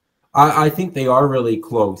 I think they are really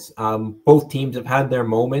close. Both teams have had their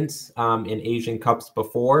moments in Asian Cups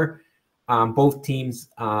before. Both teams,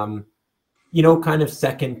 kind of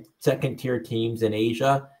second tier teams in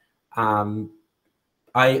Asia.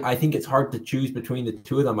 I think it's hard to choose between the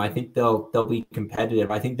two of them. I think they'll be competitive.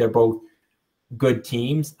 I think they're both good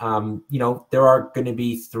teams. There are going to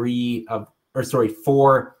be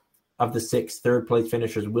 4 of the 6 third place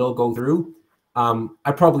finishers will go through.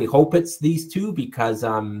 I probably hope it's these two because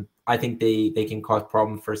I think they can cause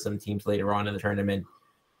problems for some teams later on in the tournament.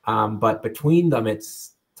 But between them,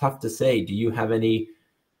 it's tough to say. Do you have any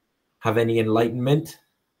enlightenment?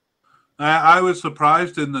 I was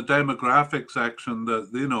surprised in the demographic section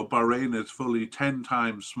that, Bahrain is fully 10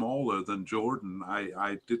 times smaller than Jordan.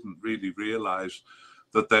 I didn't really realize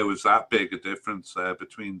that there was that big a difference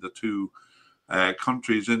between the two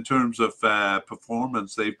countries. In terms of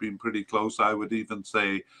performance, they've been pretty close. I would even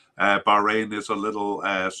say Bahrain is a little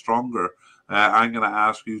stronger. I'm going to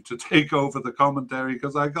ask you to take over the commentary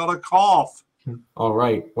because I got a cough. All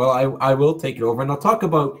right. Well, I will take it over, and I'll talk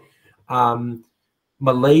about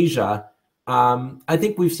Malaysia. I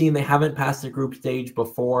think we've seen they haven't passed the group stage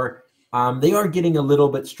before. They are getting a little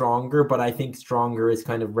bit stronger, but I think stronger is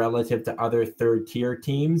kind of relative to other third-tier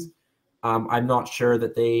teams. I'm not sure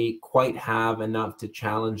that they quite have enough to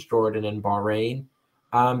challenge Jordan and Bahrain.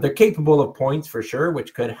 They're capable of points for sure,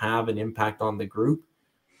 which could have an impact on the group.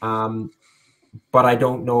 But I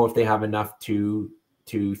don't know if they have enough to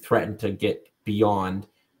threaten to get beyond,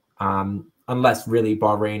 unless really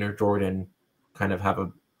Bahrain or Jordan kind of have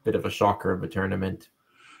a bit of a shocker of a tournament.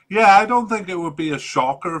 Yeah, I don't think it would be a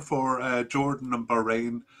shocker for Jordan and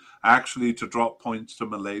Bahrain actually to drop points to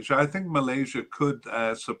Malaysia. I think Malaysia could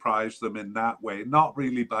surprise them in that way, not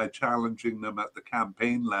really by challenging them at the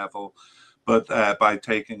campaign level, but by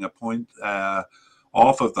taking a point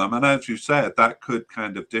off of them. And as you said, that could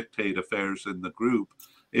kind of dictate affairs in the group.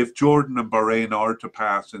 If Jordan and Bahrain are to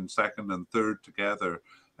pass in second and third together,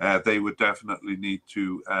 they would definitely need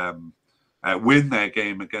to win their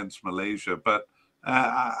game against Malaysia. But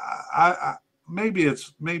maybe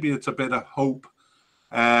it's a bit of hope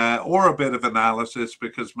or a bit of analysis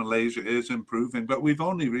because Malaysia is improving, but we've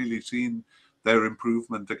only really seen their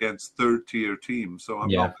improvement against third-tier teams, so I'm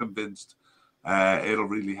not convinced it'll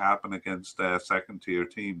really happen against second-tier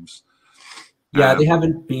teams. Yeah, they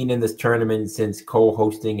haven't been in this tournament since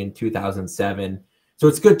co-hosting in 2007, so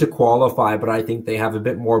it's good to qualify, but I think they have a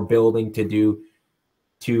bit more building to do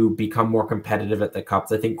to become more competitive at the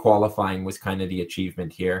Cups. I think qualifying was kind of the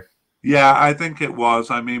achievement here. Yeah, I think it was.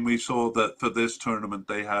 I mean, we saw that for this tournament,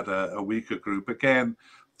 they had a weaker group. Again,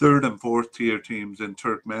 third and fourth tier teams in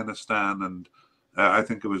Turkmenistan and I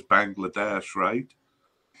think it was Bangladesh, right?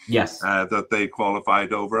 Yes. That they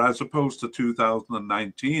qualified over, as opposed to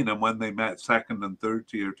 2019. And when they met second and third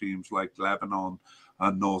tier teams like Lebanon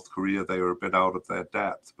and North Korea, they were a bit out of their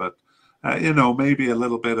depth. But, maybe a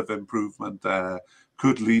little bit of improvement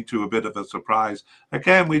could lead to a bit of a surprise.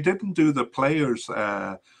 Again, we didn't do the players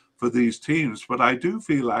for these teams, but I do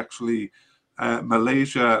feel actually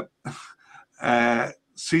Malaysia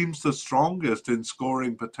seems the strongest in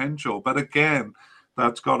scoring potential. But again,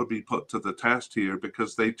 that's got to be put to the test here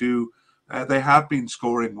because they have been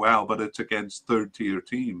scoring well, but it's against third tier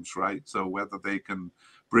teams, right? So whether they can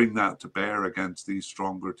bring that to bear against these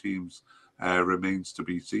stronger teams remains to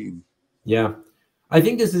be seen. Yeah. I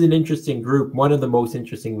think this is an interesting group. One of the most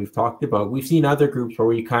interesting we've talked about. We've seen other groups where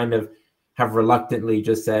we kind of have reluctantly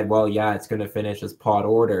just said, well, yeah, it's going to finish as pot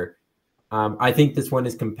order. I think this one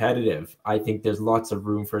is competitive. I think there's lots of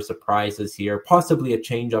room for surprises here, possibly a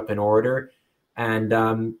change up in order. And,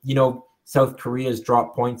 South Korea's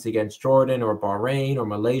drop points against Jordan or Bahrain or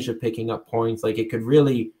Malaysia picking up points. Like, it could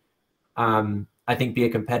really, I think, be a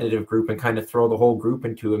competitive group and kind of throw the whole group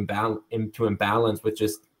into imbalance with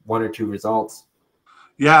just one or two results.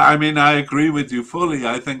 Yeah, I mean, I agree with you fully.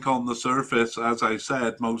 I think on the surface, as I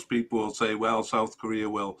said, most people will say, well, South Korea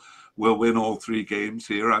will win all 3 games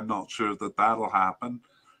here. I'm not sure that that'll happen.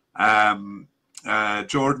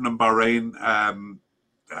 Jordan and Bahrain,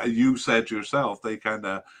 you said yourself, they kind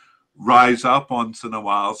of rise up once in a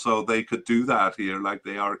while, so they could do that here. Like,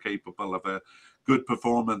 they are capable of a good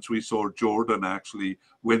performance. We saw Jordan actually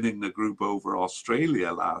winning the group over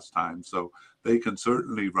Australia last time, so they can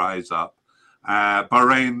certainly rise up.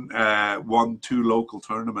 Bahrain won 2 local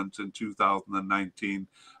tournaments in 2019.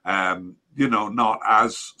 Not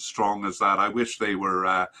as strong as that. I wish they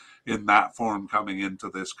were in that form coming into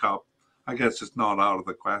this cup. I guess it's not out of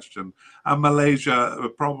the question. And Malaysia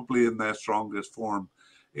probably in their strongest form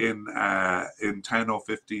in 10 or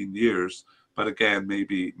 15 years, but again,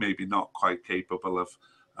 maybe not quite capable of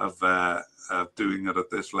doing it at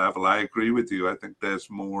this level. I agree with you. I think there's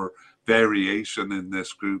more variation in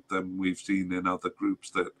this group than we've seen in other groups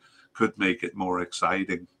that could make it more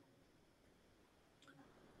exciting.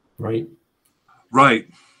 Right.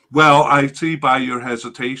 Well, I see by your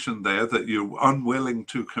hesitation there that you're unwilling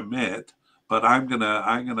to commit, but I'm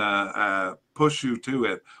gonna push you to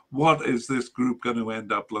it. What is this group going to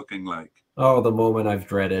end up looking like? Oh, the moment I've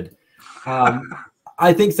dreaded.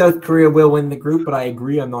 I think South Korea will win the group, but I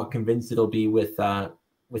agree. I'm not convinced it'll be with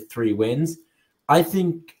 3 wins. I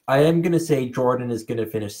think I am going to say Jordan is going to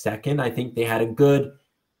finish second. I think they had a good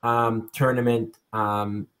tournament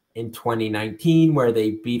in 2019 where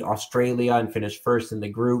they beat Australia and finished first in the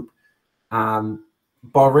group.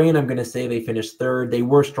 Bahrain, I'm going to say they finished third. They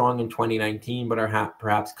were strong in 2019, but are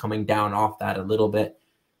perhaps coming down off that a little bit.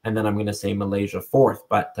 And then I'm going to say Malaysia fourth.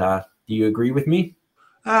 But do you agree with me?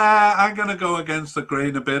 I'm going to go against the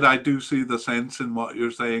grain a bit. I do see the sense in what you're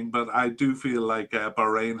saying, but I do feel like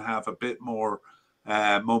Bahrain have a bit more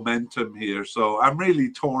momentum here. So I'm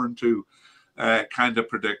really torn to kind of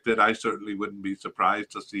predict it. I certainly wouldn't be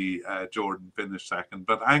surprised to see Jordan finish second,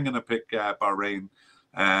 but I'm going to pick Bahrain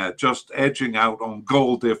just edging out on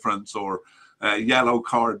goal difference or yellow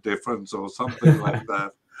card difference or something like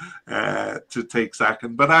that to take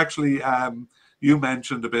second. But actually, you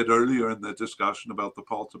mentioned a bit earlier in the discussion about the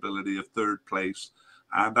possibility of third place.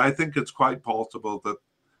 And I think it's quite possible that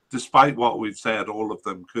despite what we've said, all of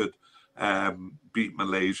them could beat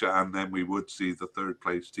Malaysia, and then we would see the third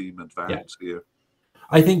place team advance here.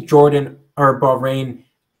 I think Jordan or Bahrain,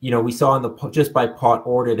 we saw in just by pot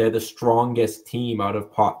order, they're the strongest team out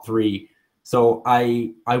of pot 3. So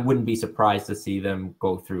I wouldn't be surprised to see them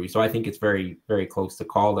go through. So I think it's very, very close to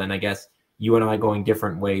call. And I guess you and I going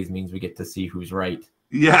different ways means we get to see who's right.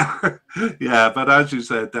 Yeah. But as you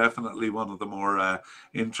said, definitely one of the more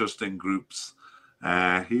interesting groups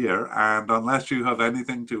here. And unless you have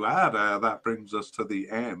anything to add, that brings us to the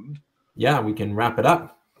end. Yeah, we can wrap it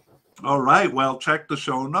up. All right. Well, check the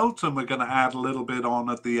show notes, and we're going to add a little bit on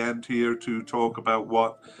at the end here to talk about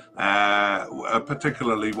what,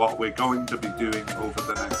 particularly what we're going to be doing over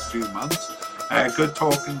the next few months. Good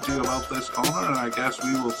talking to you about this, Connor, and I guess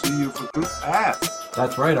we will see you for Group F.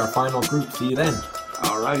 That's right, our final group. See you then.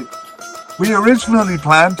 All right. We originally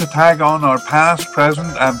planned to tag on our past,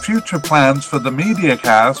 present, and future plans for the media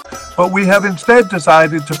cast, but we have instead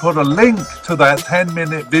decided to put a link to that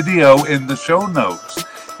 10-minute video in the show notes.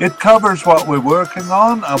 It covers what we're working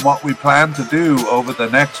on and what we plan to do over the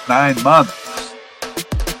next 9 months.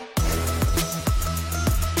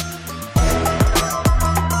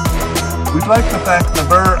 We'd like to thank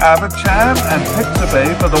Naver Abidchan and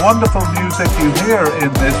Pixabay for the wonderful music you hear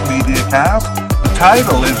in this media cast. The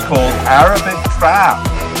title is called Arabic Trap.